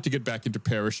you wanted to get back into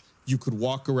Perrish, you could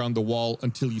walk around the wall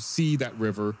until you see that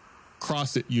river,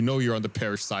 cross it, you know you're on the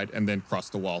Perrish side, and then cross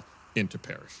the wall into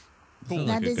Perrish. Sounds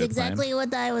That like a is good exactly plan.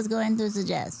 what I was going to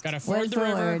suggest. Gotta ford Word the for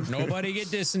river. word. Nobody get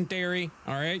dysentery.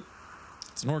 All right.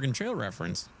 It's an Oregon Trail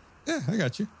reference. Yeah, I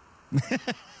got you.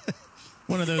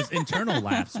 One of those internal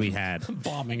laughs we had.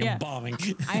 Bombing Yeah. and bombing.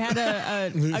 I had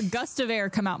a gust of air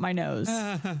come out my nose.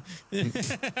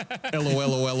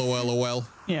 LOL.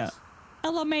 Yeah.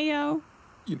 LMAO.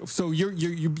 You know, so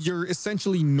you're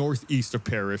essentially northeast of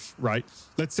Perrish, right?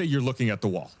 Let's say you're looking at the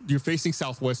wall. You're facing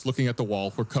southwest, looking at the wall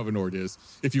where Covenord is.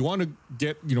 If you want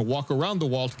to walk around the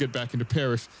wall to get back into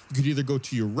Perrish, you could either go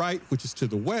to your right, which is to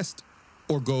the west,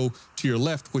 or go to your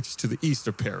left, which is to the east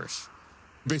of Perrish.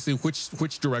 Basically,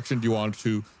 which direction do you want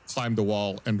to climb the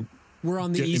wall and We're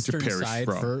on the get into eastern Perrish side,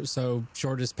 from? so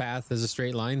shortest path is a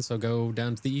straight line, so go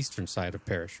down to the eastern side of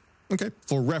Perrish. Okay.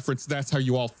 For reference, that's how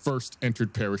you all first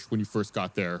entered Perrish when you first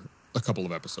got there a couple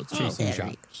of episodes ago. Chasing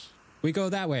shot. We go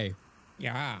that way.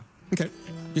 Yeah. Okay.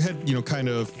 You head, kind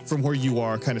of from where you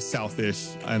are, kind of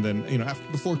southish, and then,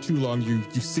 before too long, you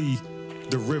see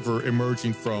the river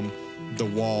emerging from the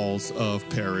walls of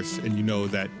Perrish, and you know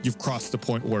that you've crossed the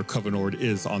point where Covenord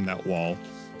is on that wall.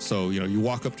 So, you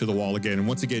walk up to the wall again, and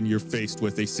once again, you're faced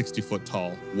with a 60-foot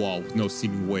tall wall with no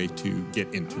seeming way to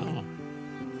get into it.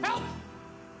 Help!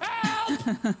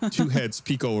 Two heads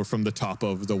peek over from the top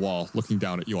of the wall, looking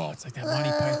down at you all. It's like that Monty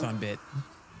Python bit.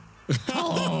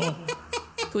 Can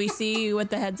we see what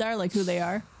the heads are, like who they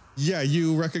are? Yeah,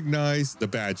 you recognize the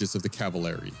badges of the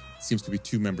cavalry. Seems to be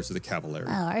two members of the cavalry.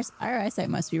 Oh, our eyesight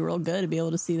must be real good to be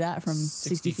able to see that from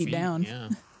 60 feet down. Yeah.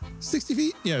 60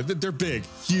 feet? Yeah, they're big,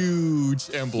 huge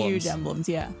emblems. Huge emblems,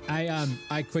 yeah.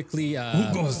 I quickly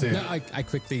Who goes there? No, I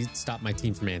quickly stopped my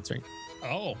team from answering.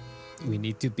 Oh. We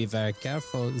need to be very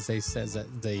careful. They said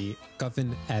that the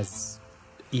Coven has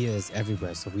ears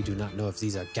everywhere, so we do not know if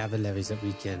these are cavalries that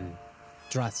we can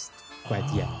trust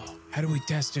quite yet. How do we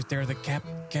test if they're the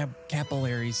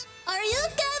capillaries? Are you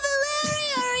cavalry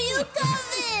or are you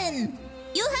coven?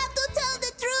 You have to tell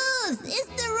the truth.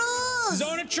 It's the rules.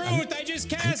 Zone of truth. I just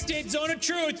cast it. Zone of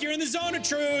truth. You're in the zone of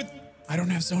truth. I don't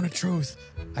have zone of truth.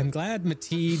 I'm glad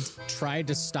Mateed tried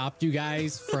to stop you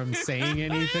guys from saying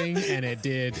anything, and it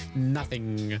did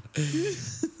nothing.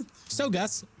 So,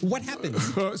 Gus, what happened?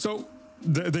 So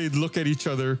they look at each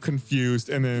other confused,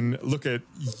 and then look at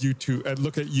you two,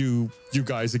 look at you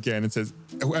guys again, and says,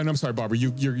 and I'm sorry, Barbara,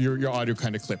 your audio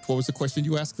kind of clipped. What was the question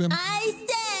you asked them? I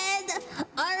said,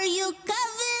 are you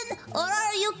coven or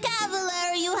are you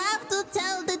cavalry? You have to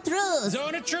tell the truth.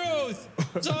 Zone of truth.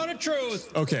 Zone of truth.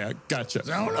 Okay, I gotcha.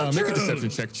 Make a deception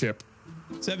check, Chip.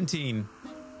 17.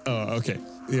 Okay.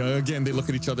 Again, they look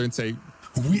at each other and say,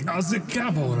 We are the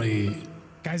cavalry.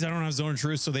 Guys, I don't have zone of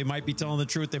truth, so they might be telling the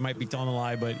truth. They might be telling a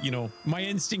lie, but my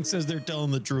instinct says they're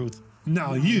telling the truth.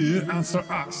 Now you answer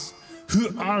us.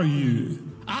 Who are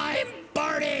you? I'm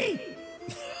Barney.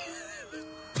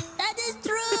 That is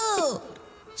true.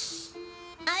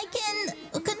 I can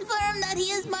confirm that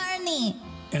he is Barney.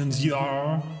 And you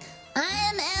are?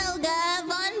 I am Elga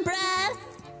von Brath,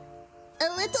 a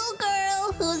little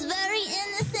girl who's very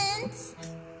innocent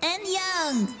and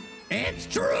young. It's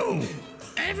true.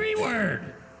 Every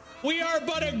word. We are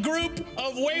but a group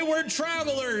of wayward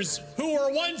travelers who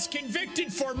were once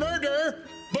convicted for murder,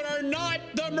 but are not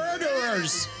the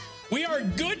murderers. We are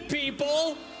good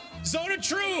people. Zone of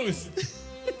truth.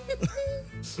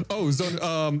 Oh, Zone.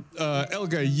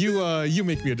 Elga, you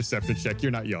make me a deception check.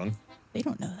 You're not young. They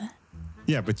don't know that.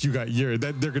 Yeah, but you got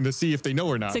that. They're going to see if they know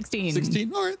or not. 16.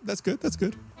 16. All right, that's good. That's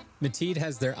good. Mateed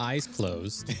has their eyes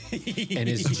closed and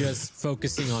is just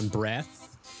focusing on breath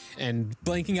and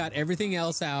blanking out everything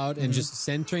else out and just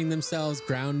centering themselves,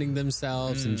 grounding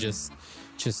themselves, and just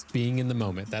being in the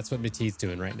moment. That's what Mateed's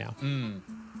doing right now.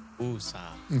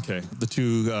 Okay. The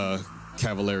two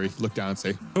Cavalieri look down and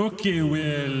say, Okay,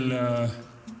 well,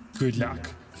 good luck.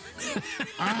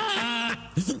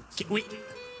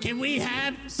 Can we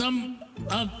have some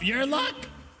of your luck?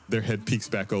 their head peeks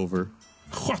back over.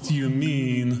 What do you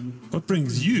mean? What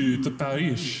brings you to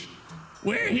Perrish?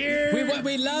 We're here.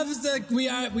 We love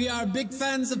we are big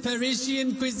fans of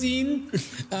Parisian cuisine,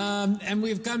 and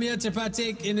we've come here to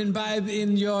partake and imbibe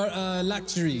in your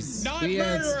luxuries. Not we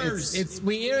murderers.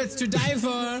 We hear it's to die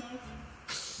for.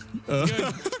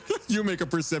 You make a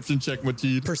perception check,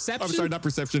 Mateed. Perception? I'm sorry, not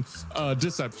perception.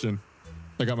 Deception.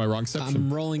 I got my wrong section.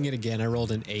 I'm rolling it again. I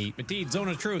rolled an 8. Mateed, zone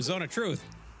of truth, zone of truth.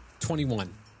 21.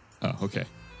 Oh, okay.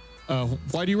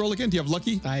 Why do you roll again? Do you have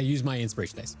lucky? I use my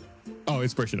inspiration dice. Oh,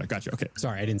 inspiration. I got you. Okay.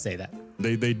 Sorry, I didn't say that.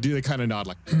 They kind of nod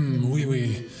like. Oui,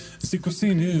 oui. The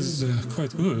cuisine is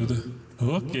quite good.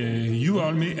 Okay, you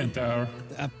all may enter.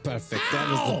 Perfect.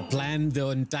 That was the plan the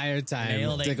entire time.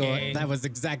 Nailed it, gang. That was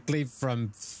exactly from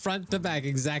front to back,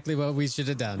 exactly what we should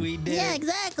have done. We did. Yeah, it.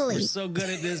 exactly. We're so good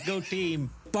at this. Go team.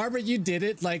 Barbara, you did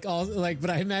it but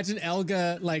I imagine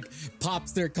Elga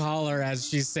pops their collar as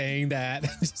she's saying that.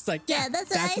 Just like, Yeah,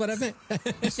 that's right. what I meant.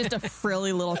 It's just a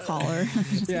frilly little collar.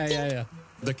 Yeah.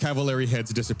 The Cavalieri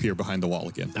heads disappear behind the wall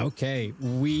again. Okay,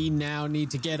 we now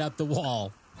need to get up the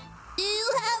wall. Do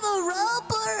you have a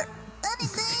rope or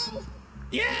anything?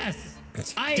 Yes,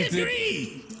 I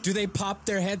agree. Do they pop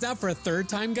their heads out for a third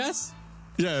time, Gus?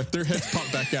 Yeah, their heads pop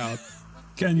back out.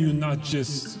 Can you not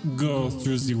just go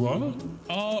through the wall?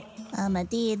 Oh, I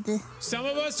did. some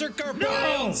of us are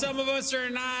corporeal, and some of us are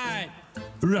not.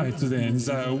 Right then,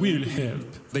 that will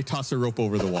help. They toss a rope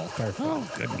over the wall. Oh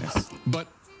goodness. But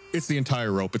it's the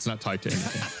entire rope. It's not tied to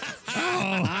anything.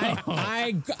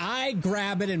 I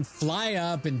grab it and fly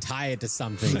up and tie it to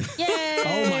something. Yay!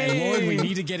 Oh my lord, we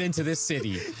need to get into this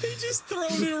city. He just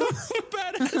thrown it rope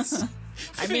at us.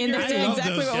 I mean, that's I love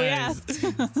exactly those what we guys.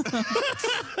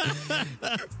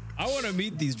 asked. I want to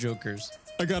meet these jokers.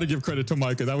 I gotta give credit to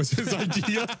Micah. That was his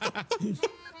idea.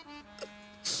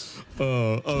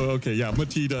 Okay, yeah.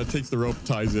 Mateed takes the rope,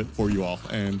 ties it for you all,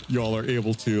 and you all are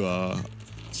able to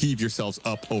heave yourselves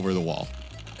up over the wall.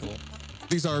 Cool.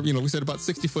 These are, we said about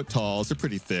 60 foot tall. They're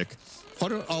pretty thick. Why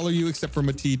don't all of you, except for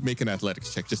Mateed, make an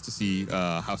athletics check just to see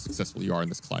how successful you are in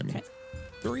this climbing? Okay.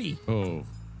 3. A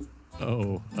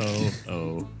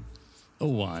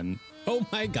 1. Oh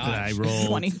my Did gosh. I rolled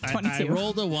 20, I 22.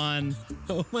 rolled a 1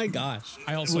 Oh my gosh.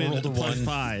 I also with rolled a plus 1.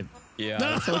 5.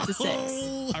 Yeah. So it's a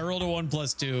 6. I rolled a 1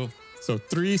 plus 2. So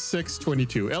 3, 6,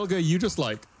 22. Elga, you just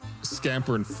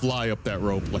scamper and fly up that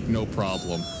rope like no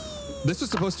problem. This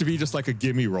was supposed to be just like a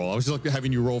gimme roll. I was just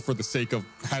having you roll for the sake of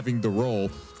having the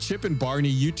roll. Chip and Barney,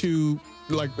 you two,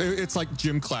 it's like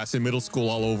gym class in middle school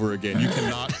all over again. You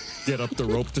cannot get up the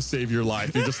rope to save your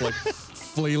life. You're just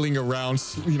flailing around,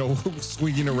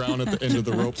 swinging around at the end of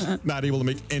the rope, not able to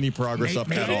make any progress up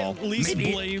at all. At least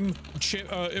blame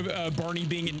Barney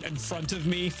being in front of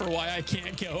me for why I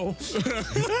can't go.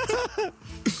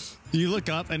 You look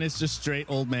up and it's just straight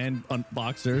old man on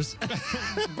boxers.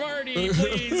 Barney,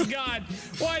 please, God,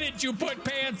 why did you put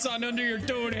pants on under your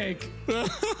tunic?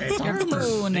 It's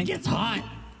moon. It gets hot.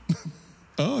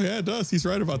 Oh, yeah, it does. He's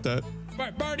right about that.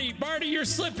 Barney, you're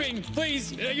slipping.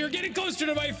 Please, you're getting closer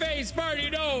to my face. Barney,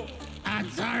 no. I'm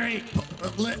sorry.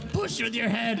 Push with your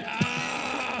head.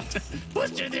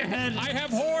 Push with your head. I have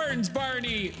horns,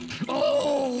 Barney.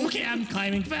 Oh, okay. I'm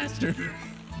climbing faster.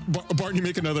 Barney,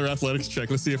 make another athletics check.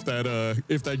 Let's see if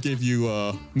that gave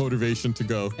you motivation to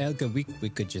go. Elga, we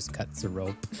could just cut the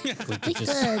rope. We could We could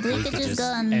just go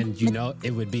on. and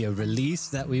it would be a release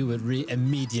that we would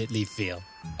immediately feel.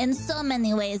 In so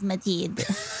many ways, Mateed.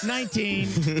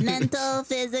 19. Mental,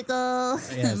 physical,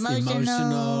 Yes,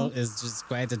 emotional. is just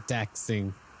quite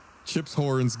taxing. Chip's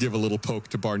horns give a little poke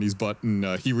to Barney's butt, and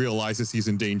he realizes he's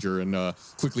in danger and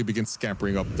quickly begins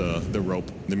scampering up the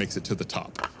rope that makes it to the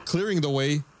top, clearing the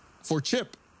way for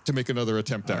Chip to make another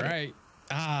attempt at it.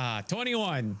 All right.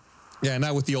 21. Yeah,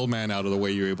 now with the old man out of the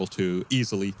way, you're able to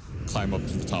easily climb up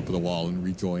to the top of the wall and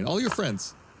rejoin all your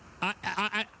friends.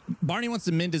 Barney wants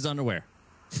to mend his underwear.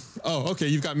 Oh, okay.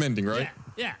 You've got mending, right?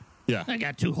 Yeah. Yeah. I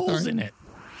got 2 holes in it.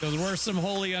 Those were some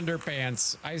holy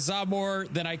underpants. I saw more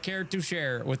than I cared to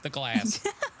share with the class.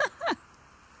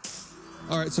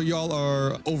 All right, so y'all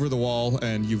are over the wall,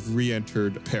 and you've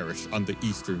re-entered Perrish on the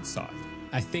eastern side.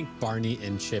 I think Barney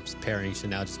and Chip's pairing should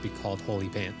now just be called Holy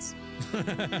Pants.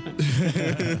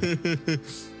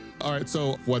 All right,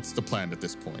 so what's the plan at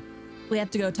this point? We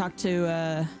have to go talk to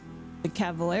the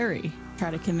Cavalieri. Try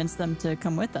to convince them to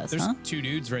come with us, There's huh? 2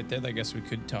 dudes right there that I guess we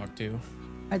could talk to.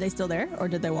 Are they still there, or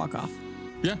did they walk off?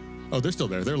 Yeah. Oh, they're still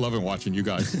there. They're loving watching you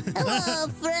guys. Hello,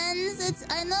 friends.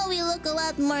 I know we look a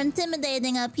lot more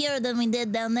intimidating up here than we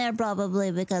did down there,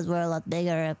 probably because we're a lot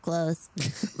bigger up close.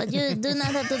 But you do not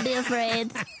have to be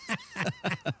afraid.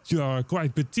 You are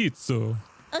quite petite, so.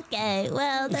 Okay,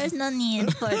 well, there's no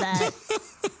need for that.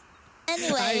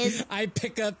 Anyways. I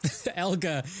pick up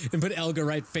Elga and put Elga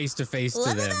right face to face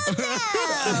to them.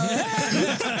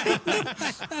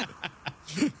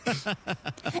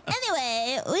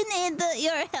 Anyway, we need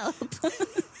your help.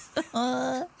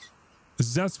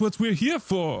 That's what we're here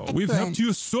for. We've helped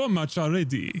you so much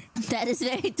already. That is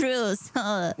very true.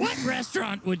 So, What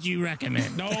restaurant would you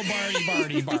recommend? No,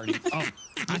 Barney. Oh,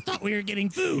 I thought we were getting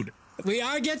food. We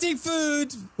are getting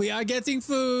food.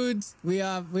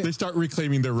 They start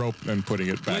reclaiming their rope and putting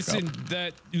it back Listen,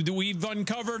 up. we've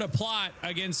uncovered a plot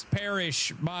against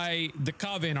Perrish by the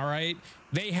Coven, all right?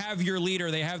 They have your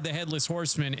leader. They have the Headless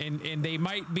Horseman, and they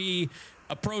might be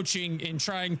approaching and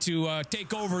trying to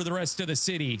take over the rest of the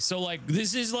city. So, like,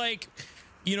 this is like,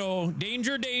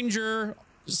 danger,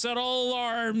 set all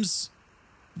alarms.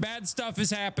 Bad stuff is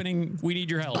happening. We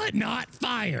need your help. But not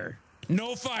fire.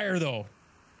 No fire, though.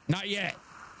 Not yet.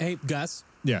 Hey, Gus.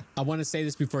 Yeah. I want to say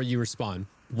this before you respond.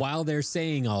 While they're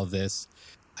saying all this,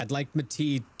 I'd like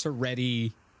Mateed to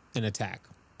ready an attack.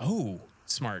 Oh,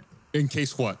 smart. In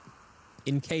case what?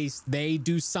 In case they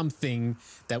do something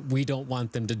that we don't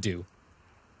want them to do.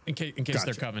 In case Gotcha.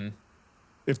 they're coming.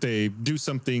 If they do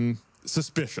something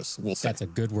suspicious, we'll say. That's a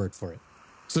good word for it.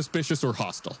 Suspicious or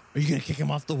hostile. Are you going to kick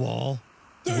him off the wall?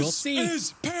 We'll see.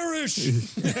 Is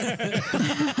Perrish.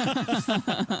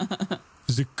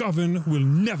 The Coven will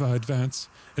never advance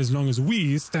as long as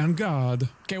we stand guard.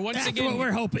 Okay, once That's again, what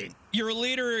we're hoping. your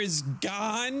leader is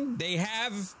gone. They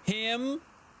have him.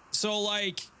 So,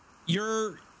 like,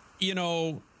 you're,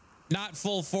 not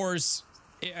full force.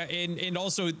 And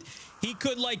also, he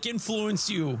could, like, influence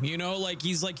you, like,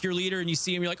 he's like your leader and you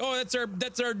see him, you're like, oh,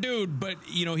 that's our dude. But,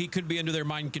 he could be under their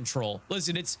mind control.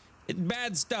 Listen, it's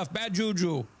bad stuff, bad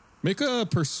juju. Make a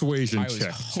persuasion I was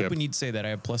check, Chip. hoping you'd say that. I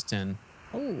have plus 10.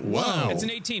 Wow. It's an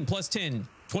 18 plus 10,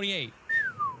 28.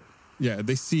 Yeah,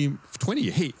 they seem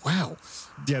 28. Wow.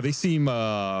 Yeah, they seem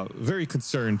very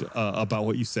concerned about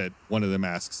what you said. One of them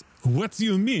asks. What do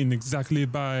you mean exactly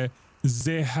by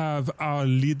they have our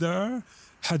leader?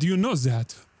 How do you know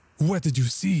that? What did you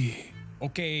see?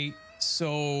 Okay,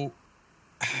 so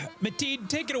Mateed,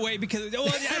 take it away because I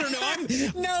don't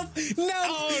know.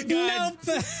 Oh God,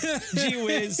 gee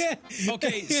whiz.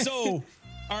 Okay, so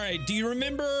all right. Do you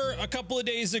remember a couple of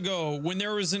days ago when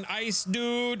there was an ice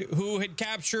dude who had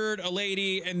captured a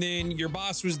lady, and then your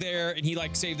boss was there and he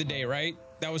like saved the day, right?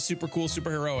 That was super cool,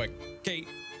 super heroic. Okay,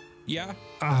 yeah.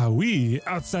 Ah, oui,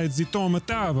 outside the Tom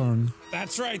Tavern.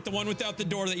 That's right, the one without the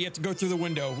door that you have to go through the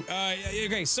window.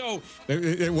 Okay, so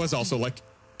It was also like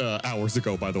hours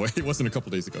ago, by the way. It wasn't a couple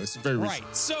days ago. It's very recent.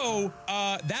 right. So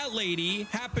that lady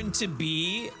happened to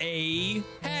be a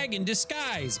hag in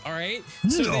disguise. All right.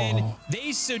 So then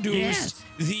they seduced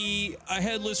the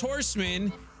Headless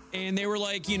Horseman, and they were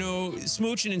like,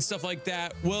 smooching and stuff like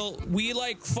that. Well, we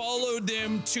like followed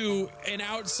them to an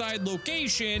outside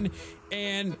location,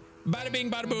 and bada bing,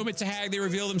 bada boom, it's a hag. They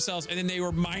reveal themselves, and then they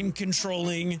were mind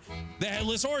controlling the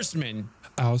Headless Horseman.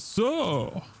 How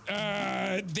so? They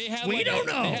had We like don't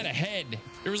know. They had a head.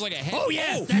 There was like a head. Oh,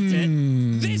 yes, that's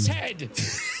it. This head.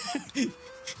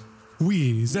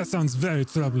 Oui, that sounds very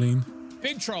troubling.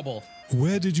 Big trouble.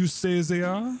 Where did you say they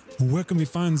are? Where can we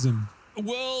find them?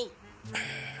 Well,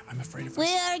 I'm afraid of We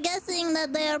are guessing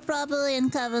that they are probably in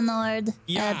Covenord.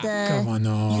 Yeah. At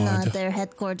Covenord. their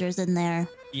headquarters in there.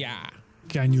 Yeah.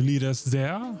 Can you lead us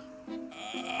there?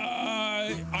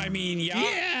 I mean, yeah.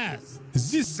 Yes.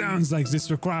 This sounds like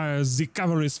this requires the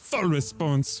cavalry's full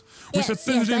response. We Yes, should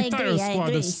send yes, the I entire agree, I squad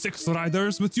agree. of 6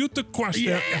 riders with you to crush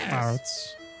their Yes.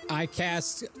 efforts. I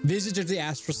cast Visage of the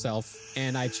Astral Self,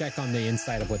 and I check on the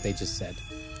inside of what they just said.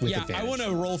 With Yeah, advantage. I want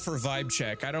to roll for vibe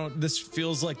check. This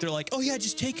feels like they're like, oh yeah,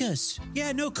 just take us.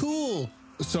 Yeah, no, cool.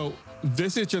 So,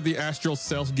 Visage of the Astral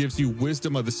Self gives you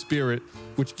Wisdom of the Spirit,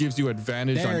 which gives you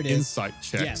advantage There on it is. insight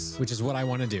checks. Yes, which is what I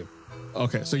want to do.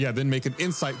 Okay, so yeah, then make an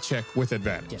insight check with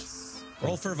advantage. Yes.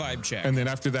 Roll for vibe check. And then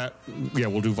after that, yeah,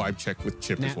 we'll do vibe check with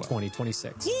Chip as Nat well. 20,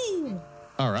 26.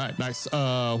 All right, nice.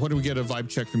 What do we get a vibe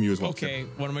check from you as well? Okay,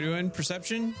 what am I doing?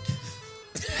 Perception?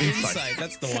 Chip? Insight.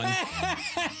 That's the one.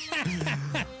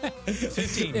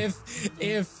 15.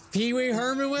 If Pee Wee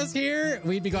Herman was here,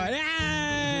 we'd be going,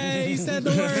 ah, he said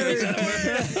the word.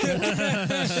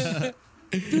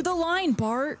 Do the line,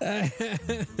 Bart.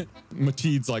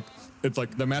 Mateed's like, it's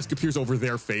like the mask appears over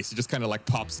their face. It just kind of like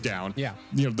pops down. Yeah.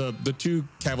 You know, the two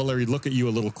cavalry look at you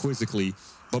a little quizzically,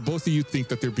 but both of you think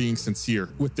that they're being sincere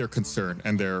with their concern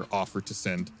and their offer to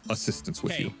send assistance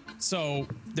with you. Okay, so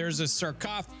there's a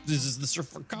sarcophagus. This is the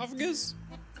sarcophagus?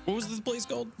 What was the place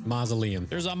called? Mausoleum.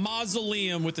 There's a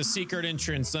mausoleum with a secret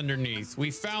entrance underneath.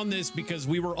 We found this because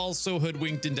we were also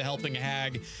hoodwinked into helping a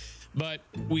hag, but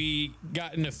we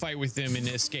got in a fight with him and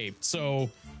escaped. So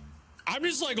I'm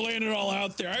just like laying it all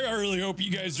out there. I really hope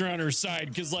you guys are on our side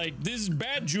because like this is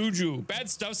bad juju. Bad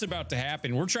stuff's about to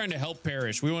happen. We're trying to help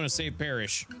Perrish. We want to save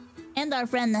Perrish. And our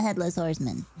friend the Headless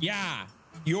Horseman. Yeah,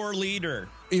 your leader.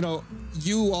 You know,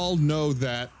 you all know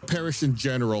that Perrish in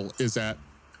general is at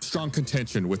strong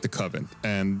contention with the Coven.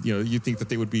 And, you know, you think that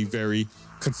they would be very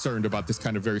concerned about this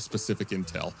kind of very specific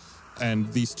intel.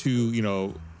 And these two, you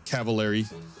know, cavalry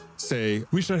say,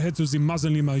 We shall head to the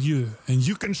Mausoleum Milieu, and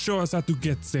you can show us how to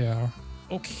get there.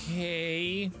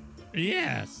 Okay.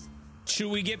 Yes.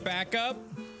 Should we get back up?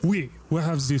 We will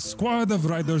have the squad of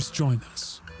riders join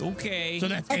us. Okay. So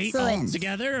that's 8 Excellent.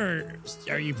 altogether,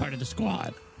 or are you part of the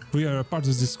squad? We are a part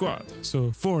of the squad,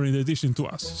 so 4 in addition to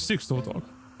us, 6 total.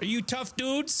 Are you tough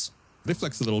dudes? they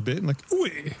flex a little bit and like,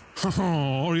 We,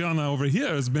 Oriana over here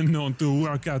has been known to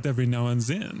work out every now and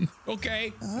then.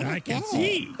 Okay. I can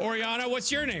see. Oriana,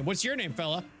 what's your name? What's your name,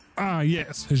 fella? Ah,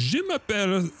 yes, je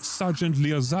m'appelle Sergeant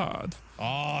Liazard.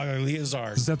 Oh,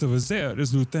 Leazard. That over there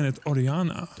is Lieutenant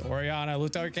Oriana. Oriana,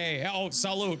 okay. Oh,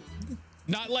 salute.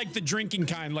 Not like the drinking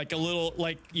kind, like a little,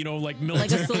 like, you know, like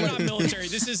military. salute. Not military.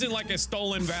 This isn't like a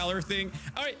stolen valor thing.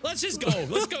 All right, let's just go.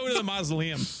 Let's go to the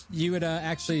mausoleum. You would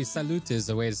actually salute is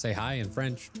a way to say hi in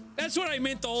French. That's what I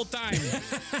meant the whole time.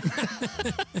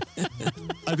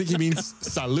 I think he means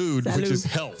salud, which Salud. is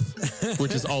health,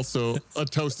 which is also a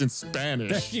toast in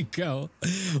Spanish. There you go.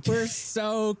 We're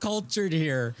so cultured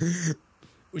here.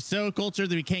 We're so cultured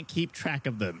that we can't keep track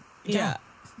of them. Yeah.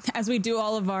 As we do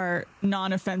all of our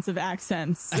non-offensive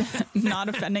accents, not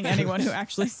offending anyone who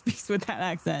actually speaks with that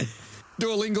accent.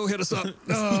 Duolingo, hit us up.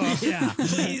 Yeah.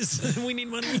 Please, we need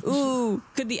money. Ooh,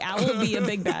 could the owl be a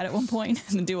big bad at one point?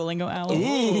 The Duolingo owl.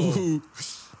 Ooh.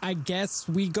 I guess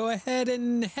we go ahead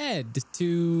and head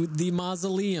to the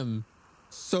mausoleum.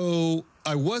 So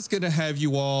I was going to have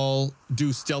you all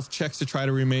do stealth checks to try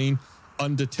to remain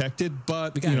undetected,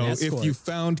 but We got you an know, escort. if you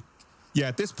found,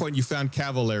 at this point you found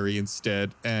cavalry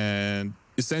instead, and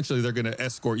essentially they're going to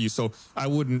escort you. So I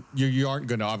wouldn't, you aren't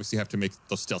going to obviously have to make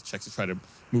those stealth checks to try to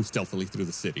move stealthily through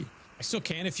the city. I still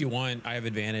can if you want. I have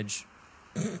advantage.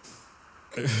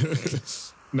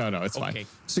 No, it's Okay. fine.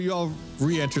 So you all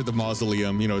re-enter the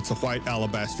mausoleum. You know, it's a white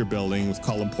alabaster building with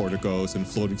column porticos and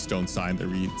floating stone sign that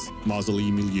reads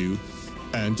Mausoleum Milieu.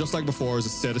 And just like before, there's a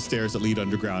set of stairs that lead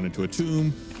underground into a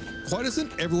tomb. Why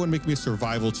doesn't everyone make me a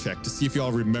survival check to see if you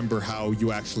all remember how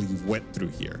you actually went through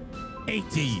here?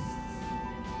 18.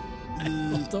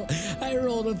 I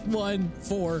rolled a 1,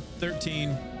 4.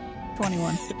 13.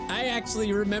 21. I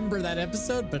actually remember that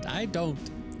episode, but I don't.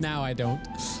 Now I don't.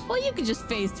 Well, you could just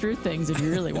phase through things if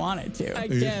you really wanted to. I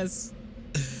guess.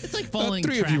 It's like falling.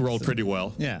 Three of you traps. rolled pretty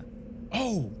well. Yeah.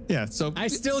 Oh, Yeah, so I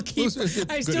still keep it's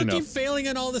I good still keep enough. failing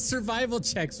on all the survival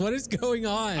checks. What is going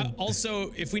on?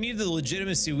 also, if we need the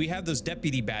legitimacy, we have those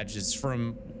deputy badges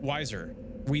from Weezer.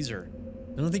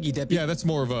 I don't think he deputized. Yeah, that's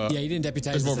more of a. Yeah, he didn't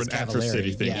deputize. It's more us of as an after cavalry.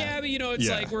 city thing. Yeah, but you know, it's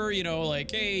Yeah. like we're, you know, like,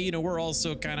 hey, you know, we're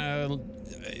also kind of,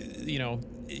 you know.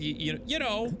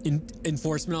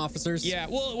 Enforcement officers. Yeah.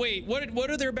 Well, wait.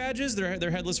 What are their badges? They're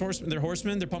headless horsemen. They're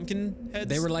horsemen. They're pumpkin heads.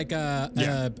 They were like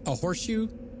a horseshoe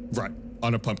Right,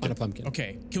 on a pumpkin. on a pumpkin.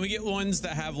 Okay. Can we get ones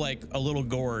that have like a little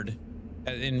gourd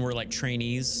And we're like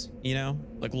trainees, you know,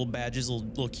 like little badges,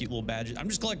 little cute little badges. I'm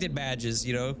just collecting badges,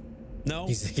 you know. No,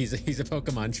 He's a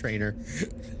Pokemon trainer.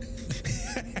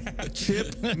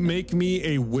 Chip, make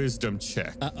me a wisdom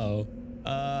check. Uh-oh.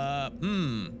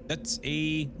 That's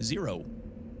a 0.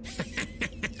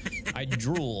 I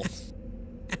drool.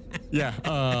 Yeah.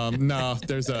 No,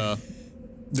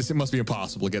 it must be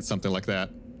impossible to get something like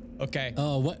that. Okay.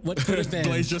 Oh, what could have been?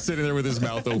 Blaze just sitting there with his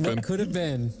mouth open. What could have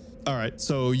been? All right,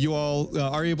 so you all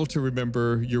are able to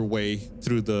remember your way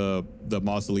through the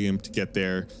mausoleum to get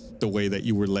there the way that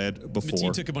you were led before.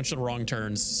 Matine took a bunch of wrong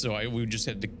turns, so we just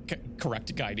had to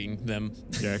correct guiding them.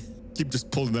 Yeah, keep just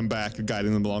pulling them back and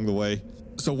guiding them along the way.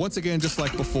 So once again, just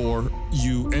like before,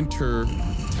 you enter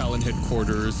Talon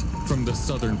headquarters from the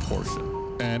southern portion.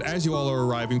 And as you all are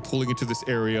arriving, pulling into this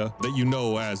area that you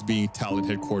know as being Talon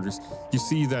headquarters, you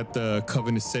see that the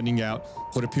Coven is sending out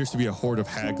what appears to be a horde of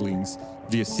haglings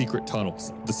via secret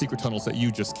tunnels. The secret tunnels that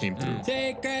you just came through.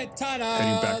 Secret tunnel.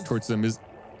 Heading back towards them is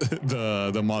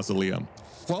the mausoleum.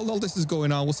 While all this is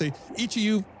going on, we'll say each of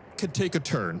you can take a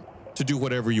turn to do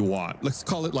whatever you want. Let's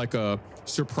call it like a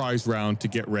surprise round to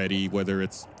get ready, whether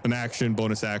it's an action,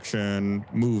 bonus action,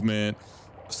 movement,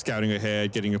 scouting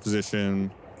ahead, getting a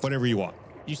position, whatever you want.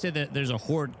 You said that there's a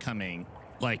horde coming.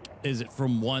 Like, is it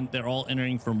from one? They're all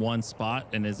entering from one spot,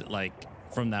 and is it like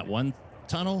from that one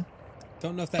tunnel?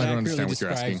 Don't know if that I don't accurately understand what you're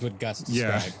describes asking. what Gus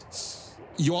Yeah. described.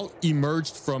 You all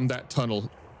emerged from that tunnel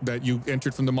that you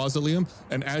entered from the mausoleum,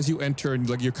 and as you enter and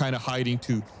like you're kind of hiding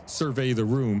to survey the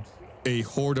room, a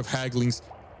horde of haglings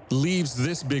leaves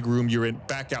this big room you're in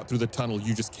back out through the tunnel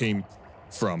you just came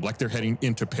from. Like they're heading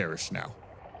into Perrish now.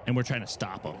 And we're trying to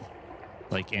stop them,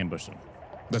 like ambush them.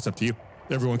 That's up to you.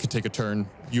 Everyone can take a turn.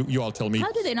 You all tell me.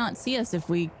 How do they not see us if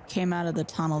we came out of the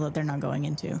tunnel that they're not going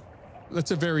into?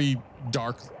 That's a very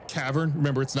dark cavern.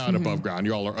 Remember, it's not above ground.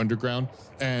 You all are underground.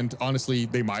 And honestly,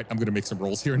 they might. I'm going to make some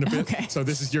rolls here in a bit. Okay. So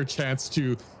this is your chance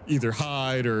to either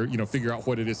hide or, figure out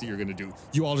what it is that you're going to do.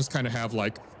 You all just kind of have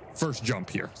like first jump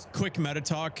here. Quick meta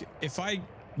talk. If I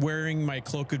wearing my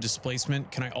cloak of displacement,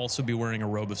 can I also be wearing a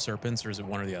robe of serpents, or is it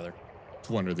one or the other? It's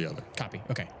one or the other. Copy.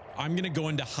 Okay. I'm going to go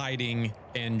into hiding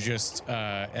and just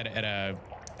at a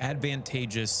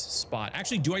advantageous spot.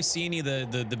 Actually, do I see any of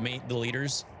the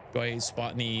leaders? Do I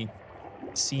spot any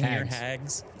senior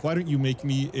hags? Why don't you make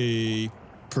me a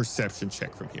perception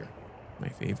check from here? My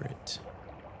favorite.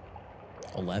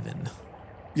 11.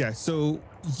 Yeah, so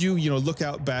you look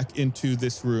out back into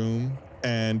this room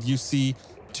and you see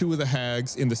two of the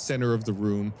hags in the center of the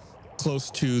room,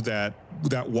 close to that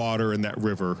water and that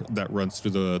river that runs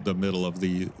through the middle of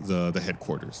the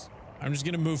headquarters. I'm just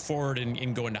going to move forward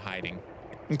and go into hiding.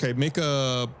 Okay, make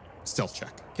a stealth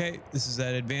check. Okay, this is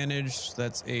that advantage.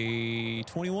 That's a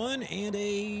 21 and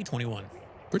a 21.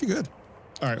 Pretty good.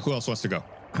 All right, who else wants to go?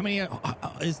 How many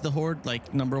is the horde,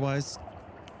 like, number-wise?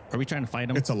 Are we trying to fight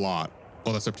them? It's a lot.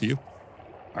 Well, that's up to you.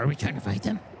 Are we trying to fight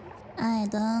them? I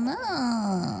don't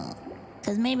know.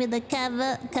 Because maybe the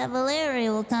cavalry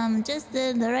will come just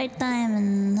at the right time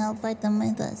and help fight them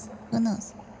with us. Who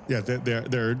knows? Yeah,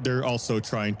 they're also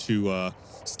trying to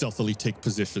stealthily take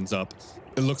positions up.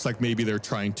 It looks like maybe they're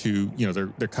trying to,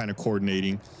 they're kind of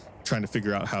coordinating, trying to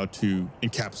figure out how to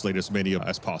encapsulate as many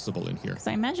as possible in here. Because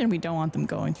I imagine we don't want them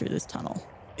going through this tunnel.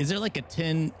 Is there like a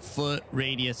 10-foot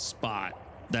radius spot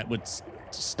that would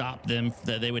stop them,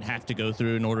 that they would have to go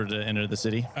through in order to enter the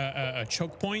city? A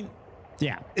choke point?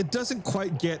 Yeah. It doesn't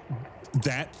quite get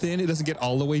that thin. It doesn't get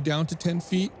all the way down to 10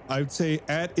 feet. I would say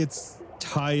at its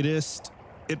tightest,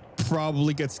 it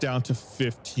probably gets down to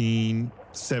 15,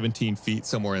 17 feet,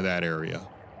 somewhere in that area.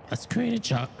 Let's create a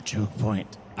choke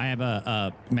point. I have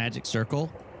a magic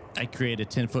circle. I create a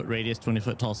 10-foot radius,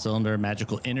 20-foot tall cylinder,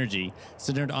 magical energy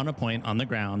centered on a point on the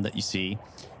ground that you see.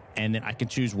 And then I can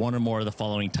choose one or more of the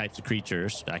following types of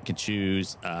creatures. I can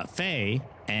choose Fae,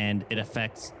 and it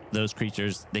affects those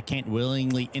creatures. They can't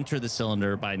willingly enter the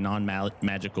cylinder by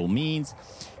non-magical means.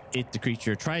 If the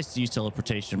creature tries to use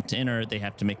teleportation to enter, they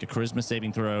have to make a charisma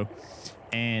saving throw,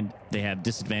 and they have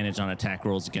disadvantage on attack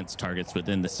rolls against targets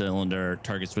within the cylinder.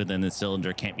 Targets within the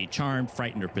cylinder can't be charmed,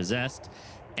 frightened, or possessed.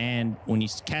 And when you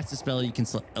cast a spell, you can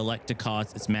elect to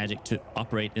cause its magic to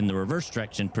operate in the reverse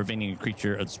direction, preventing a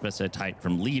creature of the specified type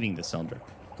from leaving the cylinder.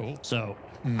 Cool. So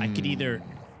I could either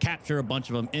capture a bunch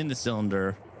of them in the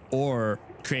cylinder or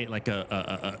create like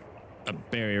a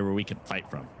barrier where we could fight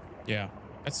from. Yeah,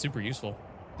 that's super useful.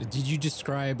 Did you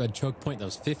describe a choke point that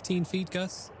was 15 feet,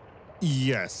 Gus?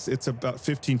 Yes, it's about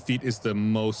 15 feet is the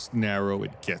most narrow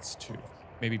it gets to.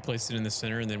 Maybe place it in the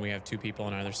center, and then we have two people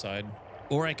on either side.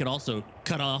 Or I could also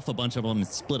cut off a bunch of them and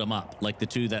split them up, like the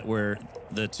two that were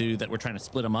trying to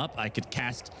split them up. I could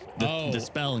cast the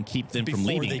spell and keep them from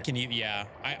leaving. Before they can eat. Yeah,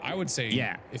 I would say.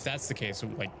 Yeah. If that's the case,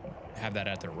 like have that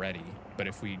at the ready. But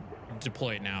if we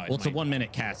deploy it now, It's a 1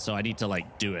 minute cast, so I need to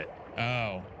like do it.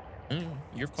 Oh,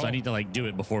 your call. So I need to like do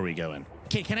it before we go in.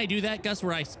 Okay, can I do that, Gus?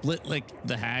 Where I split like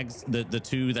the hags, the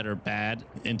two that are bad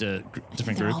into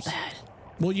different They're groups? all bad.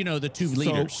 Well, you know, the two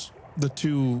leaders. The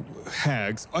two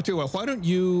hags. I'll tell you what, why don't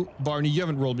you, Barney, you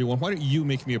haven't rolled me one. Why don't you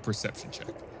make me a perception check?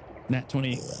 Nat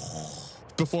 20.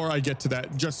 Before I get to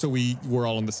that, just so we're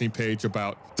all on the same page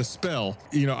about the spell,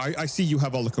 you know, I see you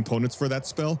have all the components for that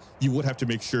spell. You would have to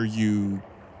make sure you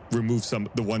remove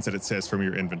the ones that it says from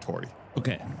your inventory.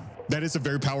 Okay. That is a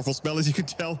very powerful spell, as you can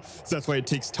tell. So that's why it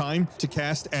takes time to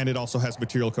cast, and it also has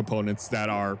material components that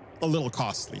are a little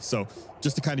costly. So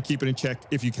just to kind of keep it in check,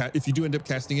 if you do end up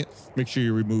casting it, make sure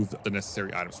you remove the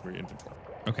necessary items from your inventory.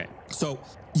 Okay. So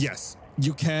yes,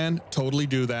 you can totally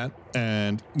do that,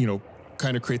 and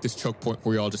kind of create this choke point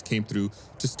where we all just came through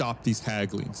to stop these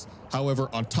haglings. However,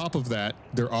 on top of that,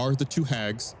 there are the two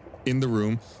hags in the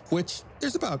room, which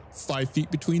there's about 5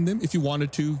 feet between them. If you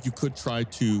wanted to, you could try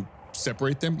to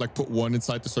separate them, like put one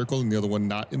inside the circle and the other one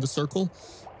not in the circle.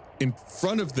 In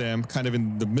front of them, kind of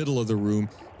in the middle of the room,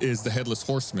 is the headless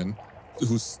horseman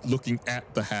who's looking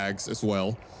at the hags as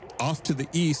well. Off to the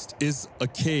east is a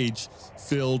cage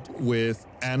filled with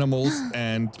animals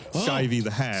and Shivy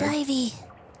the hag. Shivy.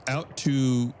 Out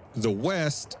to the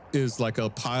west is like a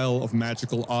pile of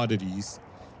magical oddities.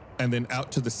 And then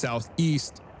out to the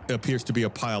southeast appears to be a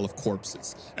pile of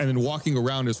corpses. And then walking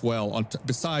around as well,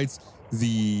 besides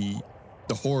the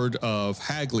horde of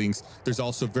haglings, there's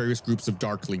also various groups of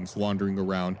darklings wandering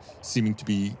around, seeming to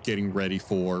be getting ready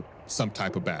for some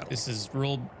type of battle. This is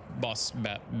real boss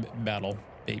battle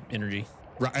energy.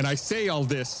 Right, and I say all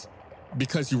this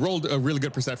because you rolled a really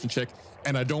good perception check,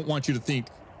 and I don't want you to think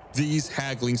these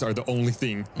haglings are the only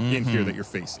thing in here that you're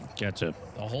facing. Gotcha.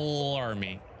 The whole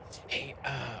army. Hey,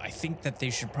 I think that they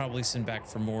should probably send back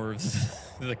for more of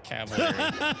the cavalry.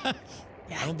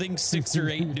 I don't think 6 or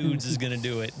 8 dudes is gonna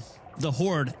do it. The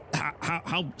horde,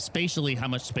 how spatially, how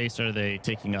much space are they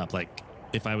taking up? Like,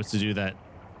 if I was to do that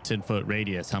 10-foot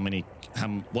radius,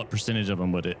 what percentage of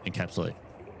them would it encapsulate?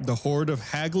 The horde of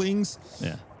haglings?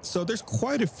 Yeah. So there's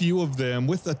quite a few of them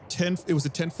with it was a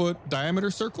 10-foot diameter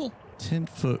circle?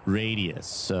 10-foot radius.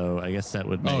 So I guess that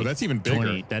would make that's even bigger.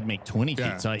 20, that'd make 20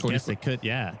 Yeah, feet. So I 20 guess foot. they could,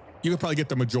 yeah. You could probably get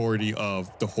the majority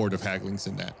of the horde of haglings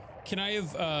in that. Can I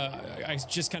have, I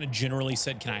just kind of generally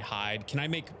said, can I hide? Can I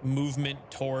make movement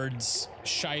towards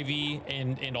Shivy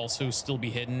and also still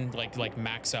be hidden? Like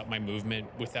max out my movement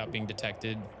without being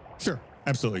detected? Sure,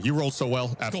 absolutely. You rolled so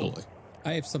well, absolutely. Cool.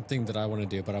 I have something that I want to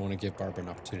do, but I want to give Barbara an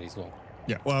opportunity as well.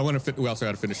 Yeah, well, we also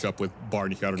got to finish up with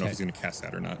Barney. I don't know if Okay. he's going to cast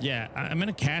that or not. Yeah, I'm going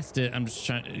to cast it. I'm just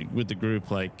trying with the group.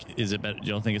 Like, is it better? Do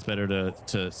you don't think it's better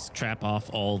to trap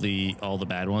off all the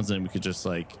bad ones, and we could just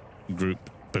like group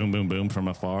boom, boom, boom from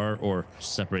afar, or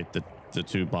separate the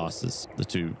two bosses, the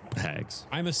two hags?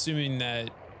 I'm assuming that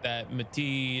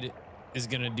Mateed is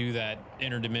going to do that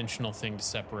interdimensional thing to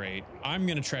separate. I'm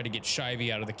going to try to get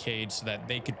Shivy out of the cage so that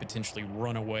they could potentially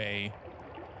run away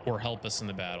or help us in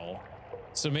the battle.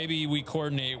 So maybe we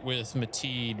coordinate with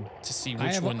Mateed to see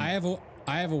which one.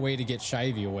 I have a way to get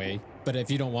Shivy away, but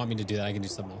if you don't want me to do that, I can do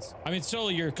something else. I mean, it's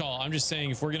totally your call. I'm just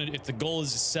saying, if the goal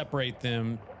is to separate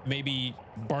them, maybe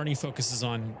Barney focuses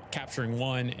on capturing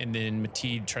one, and then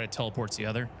Mateed try to teleport the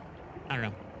other. I don't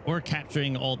know. Or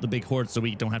capturing all the big hordes so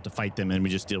we don't have to fight them and we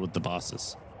just deal with the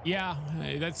bosses. Yeah,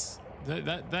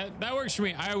 that works for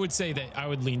me. I would say that I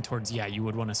would lean towards, you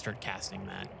would want to start casting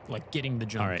that, like getting the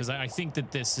jump, because I think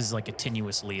that this is like a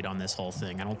tenuous lead on this whole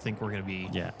thing. I don't think we're going to be.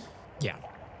 Yeah.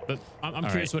 But I'm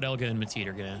curious what Elga and Mateed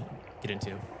are going to get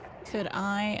into. Could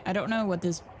I don't know what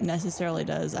this necessarily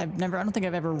does. I don't think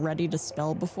I've ever readied a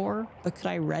spell before, but could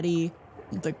I ready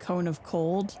the Cone of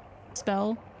Cold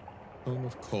spell? Cone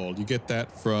of Cold. You get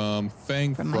that from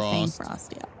Fang From Frost. my Fang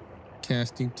Frost, yeah.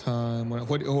 Casting time.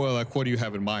 What do you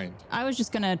have in mind? I was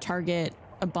just going to target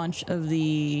a bunch of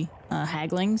the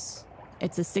haglings.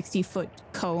 It's a 60-foot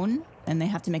cone, and they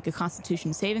have to make a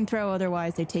Constitution saving throw.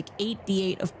 Otherwise, they take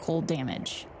 8d8 of cold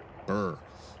damage. Brr.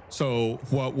 So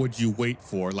what would you wait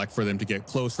for? Like for them to get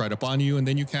close right up on you and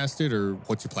then you cast it, or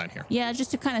what's your plan here? Yeah,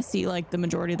 just to kind of see like the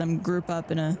majority of them group up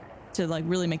to like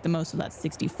really make the most of that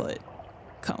 60-foot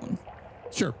cone.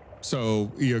 Sure.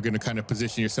 So you're going to kind of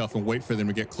position yourself and wait for them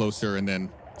to get closer and then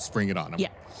spring it on them. Yeah.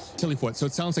 Tell you what, so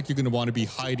it sounds like you're going to want to be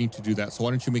hiding to do that. So why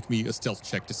don't you make me a stealth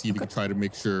check to see if you can try to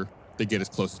make sure they get as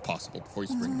close as possible before you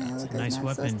spring that. Nice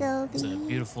weapon. It's a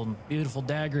beautiful, beautiful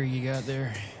dagger you got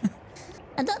there.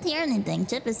 I don't hear anything.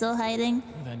 Chip is still hiding.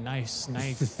 That nice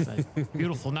knife, that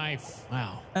beautiful knife.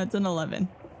 Wow. That's an 11.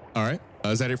 All right.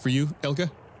 Is that it for you,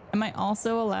 Elga? Am I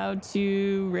also allowed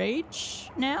to rage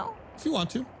now? If you want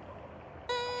to.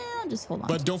 I'll just hold on.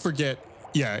 But don't forget,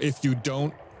 yeah, if you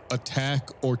don't attack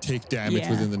or take damage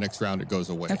Yeah. within the next round, it goes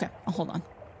away. Okay, I'll hold on.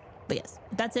 But yes,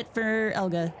 that's it for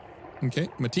Elga. Okay,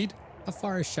 Mateed? How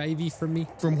far is Shivy from me?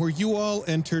 From where you all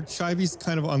entered, Shivy's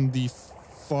kind of on the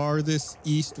farthest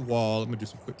east wall. Let me do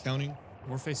some quick counting.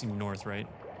 We're facing north, right?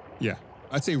 Yeah,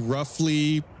 I'd say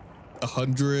roughly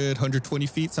 100, 120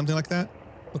 feet, something like that.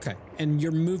 Okay. And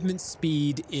your movement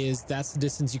speed that's the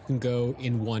distance you can go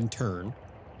in one turn,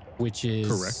 which is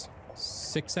Correct.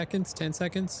 6 seconds, 10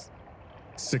 seconds?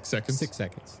 6 seconds. 6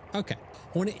 seconds. Okay.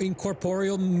 I want to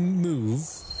incorporeal move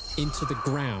into the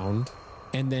ground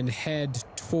and then head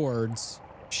towards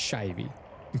Shivy.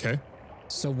 Okay.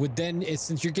 So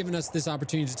since you're giving us this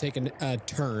opportunity to take a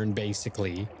turn,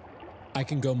 basically, I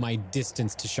can go my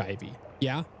distance to Shivy.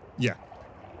 Yeah? Yeah.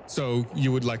 So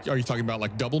you would are you talking about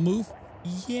like double move?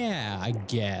 Yeah, I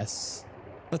guess.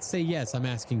 Let's say yes, I'm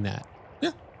asking that.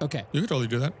 Yeah. Okay. You could totally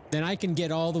do that. Then I can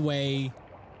get all the way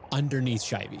underneath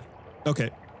Shivy.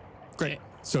 Okay. Great.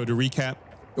 So to recap,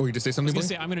 you just say I was something? gonna Blaine?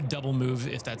 say I'm gonna double move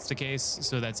if that's the case.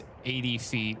 So that's 80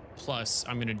 feet plus.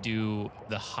 I'm gonna do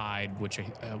the hide, which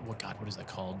what is that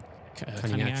called?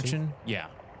 Cunning action. Yeah.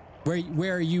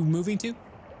 Where are you moving to?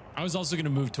 I was also gonna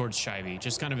move towards Shivy,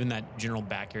 just kind of in that general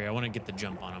back area. I want to get the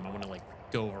jump on him. I want to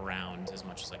go around as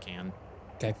much as I can.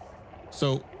 Okay.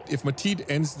 So if Mateed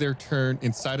ends their turn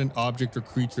inside an object or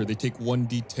creature, they take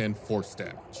 1d10 force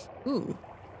damage. Ooh.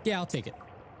 Yeah, I'll take it.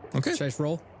 Okay. Should I just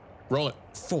roll? Roll it.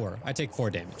 4. I take 4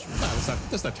 damage.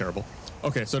 That's not terrible.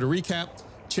 Okay, so to recap,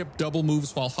 Chip double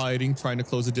moves while hiding, trying to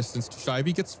close the distance to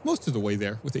Shivy. Gets most of the way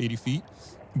there with 80 feet.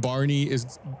 Barney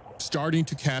is starting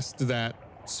to cast that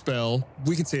spell.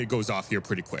 We can say it goes off here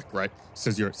pretty quick, right?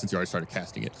 Since you already started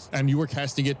casting it. And you were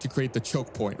casting it to create the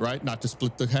choke point, right? Not to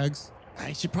split the hags?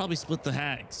 I should probably split the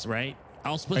hags, right?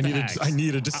 I'll split the hags. I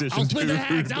need a decision. I'll split the too.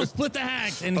 hags. I'll split the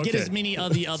hags and get Okay. as many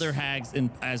of the other hags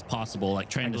as possible, like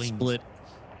trying to Haglings. split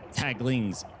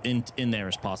haglings in there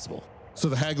as possible. So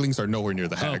the haglings are nowhere near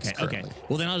the hags Okay, currently. okay.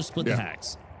 Well, then I'll just split Yeah. the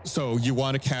hags. So you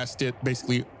want to cast it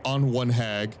basically on one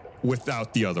hag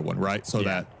without the other one, right? So Yeah.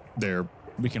 that they're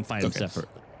We can fight them Okay. separate.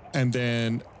 And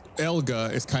then Elga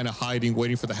is kind of hiding,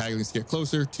 waiting for the haglings to get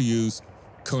closer to use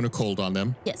Cone of Cold on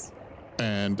them. Yes.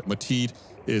 And Mateed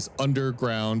is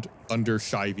underground, under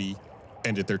Shivy,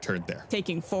 ended their turn there.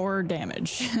 Taking 4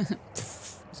 damage.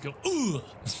 Let's go. Ugh.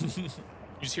 You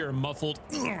just hear a muffled.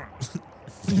 To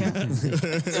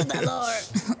the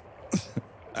Lord.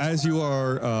 As you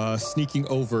are sneaking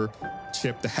over,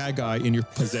 Chip, the Haggai in your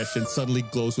possession suddenly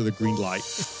glows with a green light,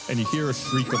 and you hear a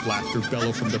shriek of laughter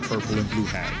bellow from the purple and blue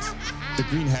hags. The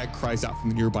green hag cries out from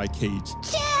the nearby cage.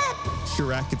 Chip!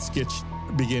 Shirak and Skitch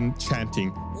begin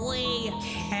chanting. We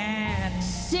can't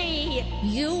see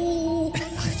you.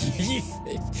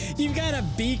 You've got a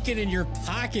beacon in your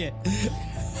pocket.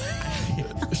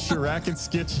 Shirak and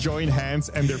Skitch join hands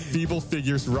and their feeble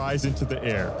figures rise into the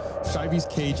air. Shivy's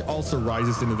cage also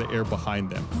rises into the air behind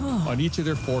them. On each of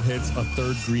their foreheads, a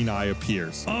third green eye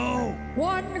appears.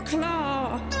 One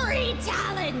claw, 3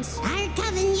 talons. our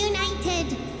coven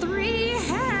united. 3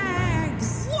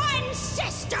 hags, 1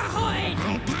 sisterhood.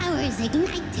 Our powers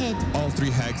ignited. All 3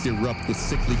 hags erupt with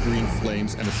sickly green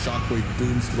flames and a shockwave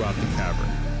booms throughout the cavern.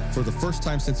 For the first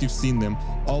time since you've seen them,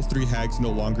 all 3 hags no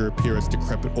longer appear as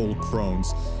decrepit old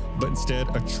crones, but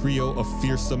instead a trio of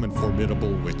fearsome and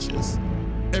formidable witches.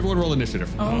 Everyone roll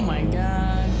initiative. Oh my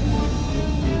god.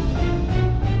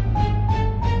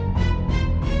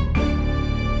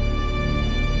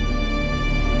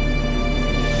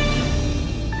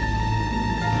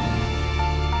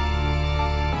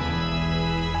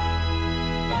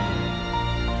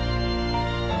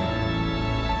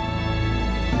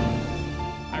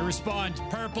 I respond.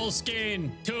 Purple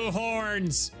skin, 2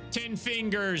 horns, 10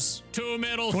 fingers, 2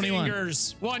 middle 21.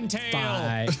 fingers, 1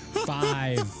 tail.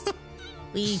 5.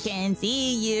 We can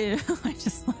see you. I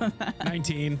just love that.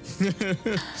 19.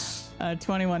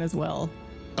 21 as well.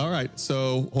 All right,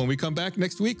 so when we come back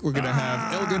next week, we're going to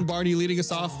have Elga and Barney leading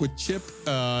us off with Chip,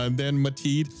 then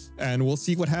Mateed, and we'll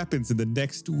see what happens in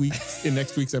next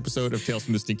week's episode of Tales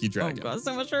from the Stinky Oh Dragon. god,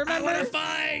 so much to I remember. want to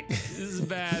fight. This is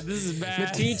bad. This is bad.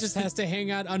 Mateed just has to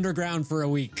hang out underground for a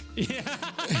week.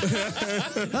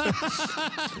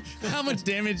 How much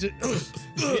damage?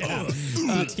 Yeah.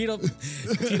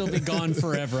 Teed'll be gone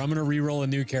forever. I'm gonna re-roll a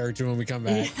new character when we come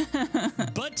back.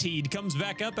 But Teed comes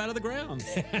back up out of the ground.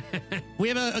 We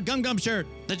have a Gum Gum shirt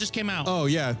that just came out. Oh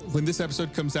yeah, when this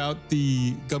episode comes out,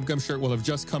 the Gum Gum shirt will have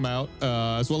just come out,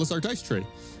 as well as our dice tray.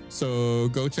 So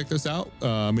go check those out.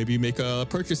 Maybe make a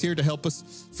purchase here to help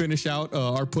us finish out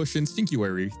our push in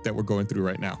Stinkuary that we're going through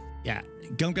right now. Yeah,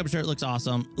 Gum Gum shirt looks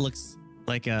awesome. Looks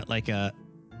like a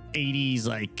 80s,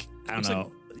 like, I don't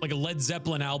know. Like a Led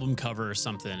Zeppelin album cover or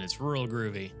something. It's real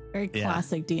groovy. Very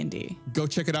classic D&D. Go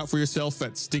check it out for yourself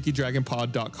at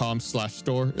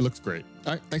stinkydragonpod.com/store. It looks great.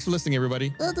 All right, thanks for listening, everybody.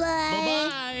 Goodbye.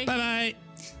 Bye-bye. Bye-bye.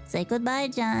 Say goodbye,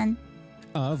 John.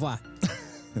 Au revoir.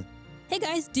 Hey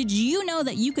guys, did you know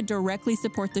that you could directly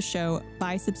support the show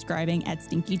by subscribing at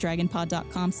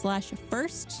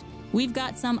stinkydragonpod.com/first? We've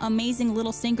got some amazing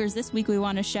little stinkers this week we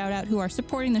want to shout out who are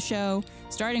supporting the show,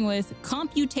 starting with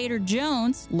Computator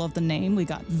Jones. Love the name. We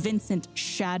got Vincent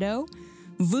Shadow,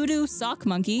 Voodoo Sock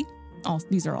Monkey. Oh,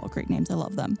 these are all great names. I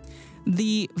love them.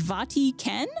 The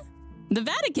Vatican? The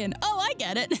Vatican. Oh, I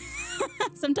get it.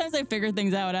 Sometimes I figure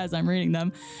things out as I'm reading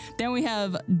them. Then we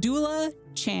have Dula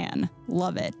Chan.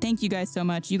 Love it. Thank you guys so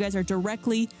much. You guys are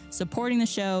directly supporting the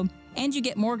show, and you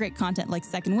get more great content like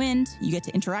Second Wind. You get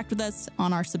to interact with us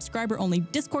on our subscriber-only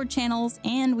Discord channels,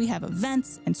 and we have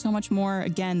events and so much more.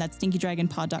 Again, that's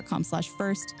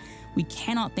stinkydragonpod.com/first. We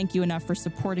cannot thank you enough for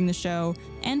supporting the show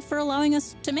and for allowing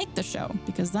us to make the show,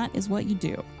 because that is what you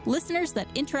do. Listeners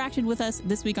that interacted with us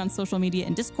this week on social media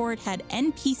and Discord had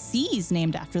NPCs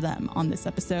named after them on this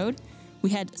episode. We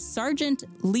had Sergeant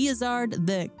Leozard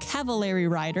the Cavalry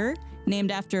Rider,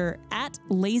 named after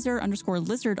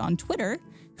 @laser_lizard on Twitter,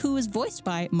 who is voiced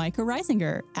by Micah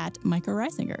Reisinger @Micah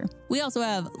Reisinger. We also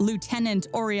have Lieutenant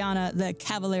Oriana the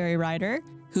Cavalry Rider,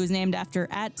 who is named after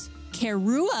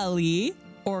 @Keruali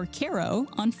or Caro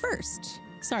on First.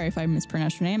 Sorry if I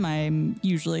mispronounced your name. I'm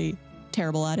usually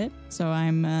terrible at it, so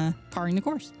I'm parring the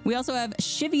course. We also have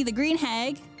Shivy the Green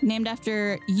Hag, named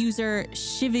after user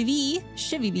Shivivi.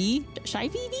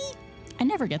 I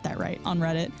never get that right on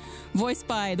Reddit. Voiced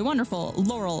by the wonderful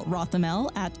Laurel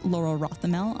Rothamel @Laurel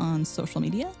Rothamel on social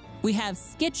media. We have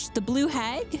Skitch the Blue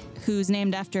Hag, who's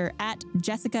named after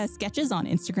 @Jessica Sketches on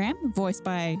Instagram, voiced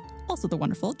by also the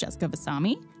wonderful Jessica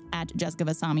Vasami @Jessica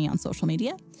Vasami on social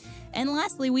media. And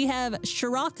lastly, we have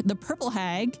Shirak the Purple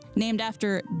Hag, named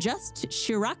after Just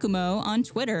Shirakumo on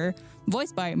Twitter,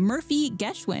 voiced by Murphy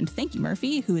Geschwind. Thank you,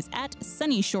 Murphy, who is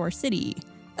 @Sunny Shore City.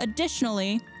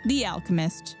 Additionally, The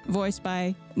Alchemist, voiced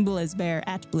by Blizzbear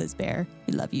 @Blizzbear.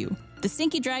 We love you. The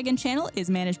Stinky Dragon channel is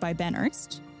managed by Ben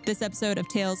Ernst. This episode of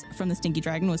Tales from the Stinky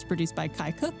Dragon was produced by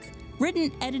Kai Cook,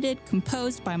 written, edited,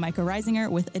 composed by Micah Reisinger,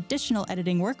 with additional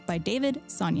editing work by David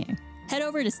Saunier. Head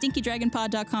over to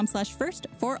stinkydragonpod.com/first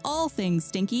for all things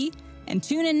stinky, and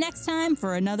tune in next time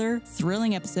for another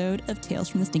thrilling episode of Tales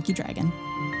from the Stinky Dragon.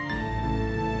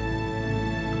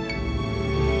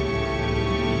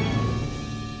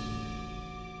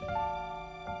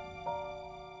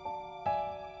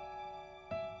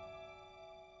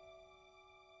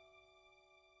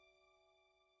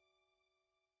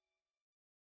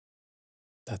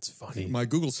 That's funny. My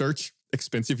Google search,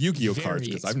 expensive Yu-Gi-Oh cards,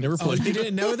 because I've never played. You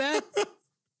didn't know that?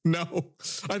 No.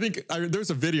 I think there's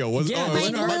a video. Was Yeah,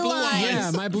 my blue eyes.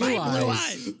 Yeah, my blue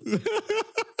eyes.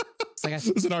 It's like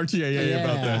There's an RTAA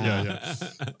about that. Yeah.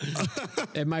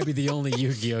 It might be the only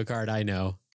Yu-Gi-Oh card I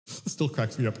know. Still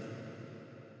cracks me up.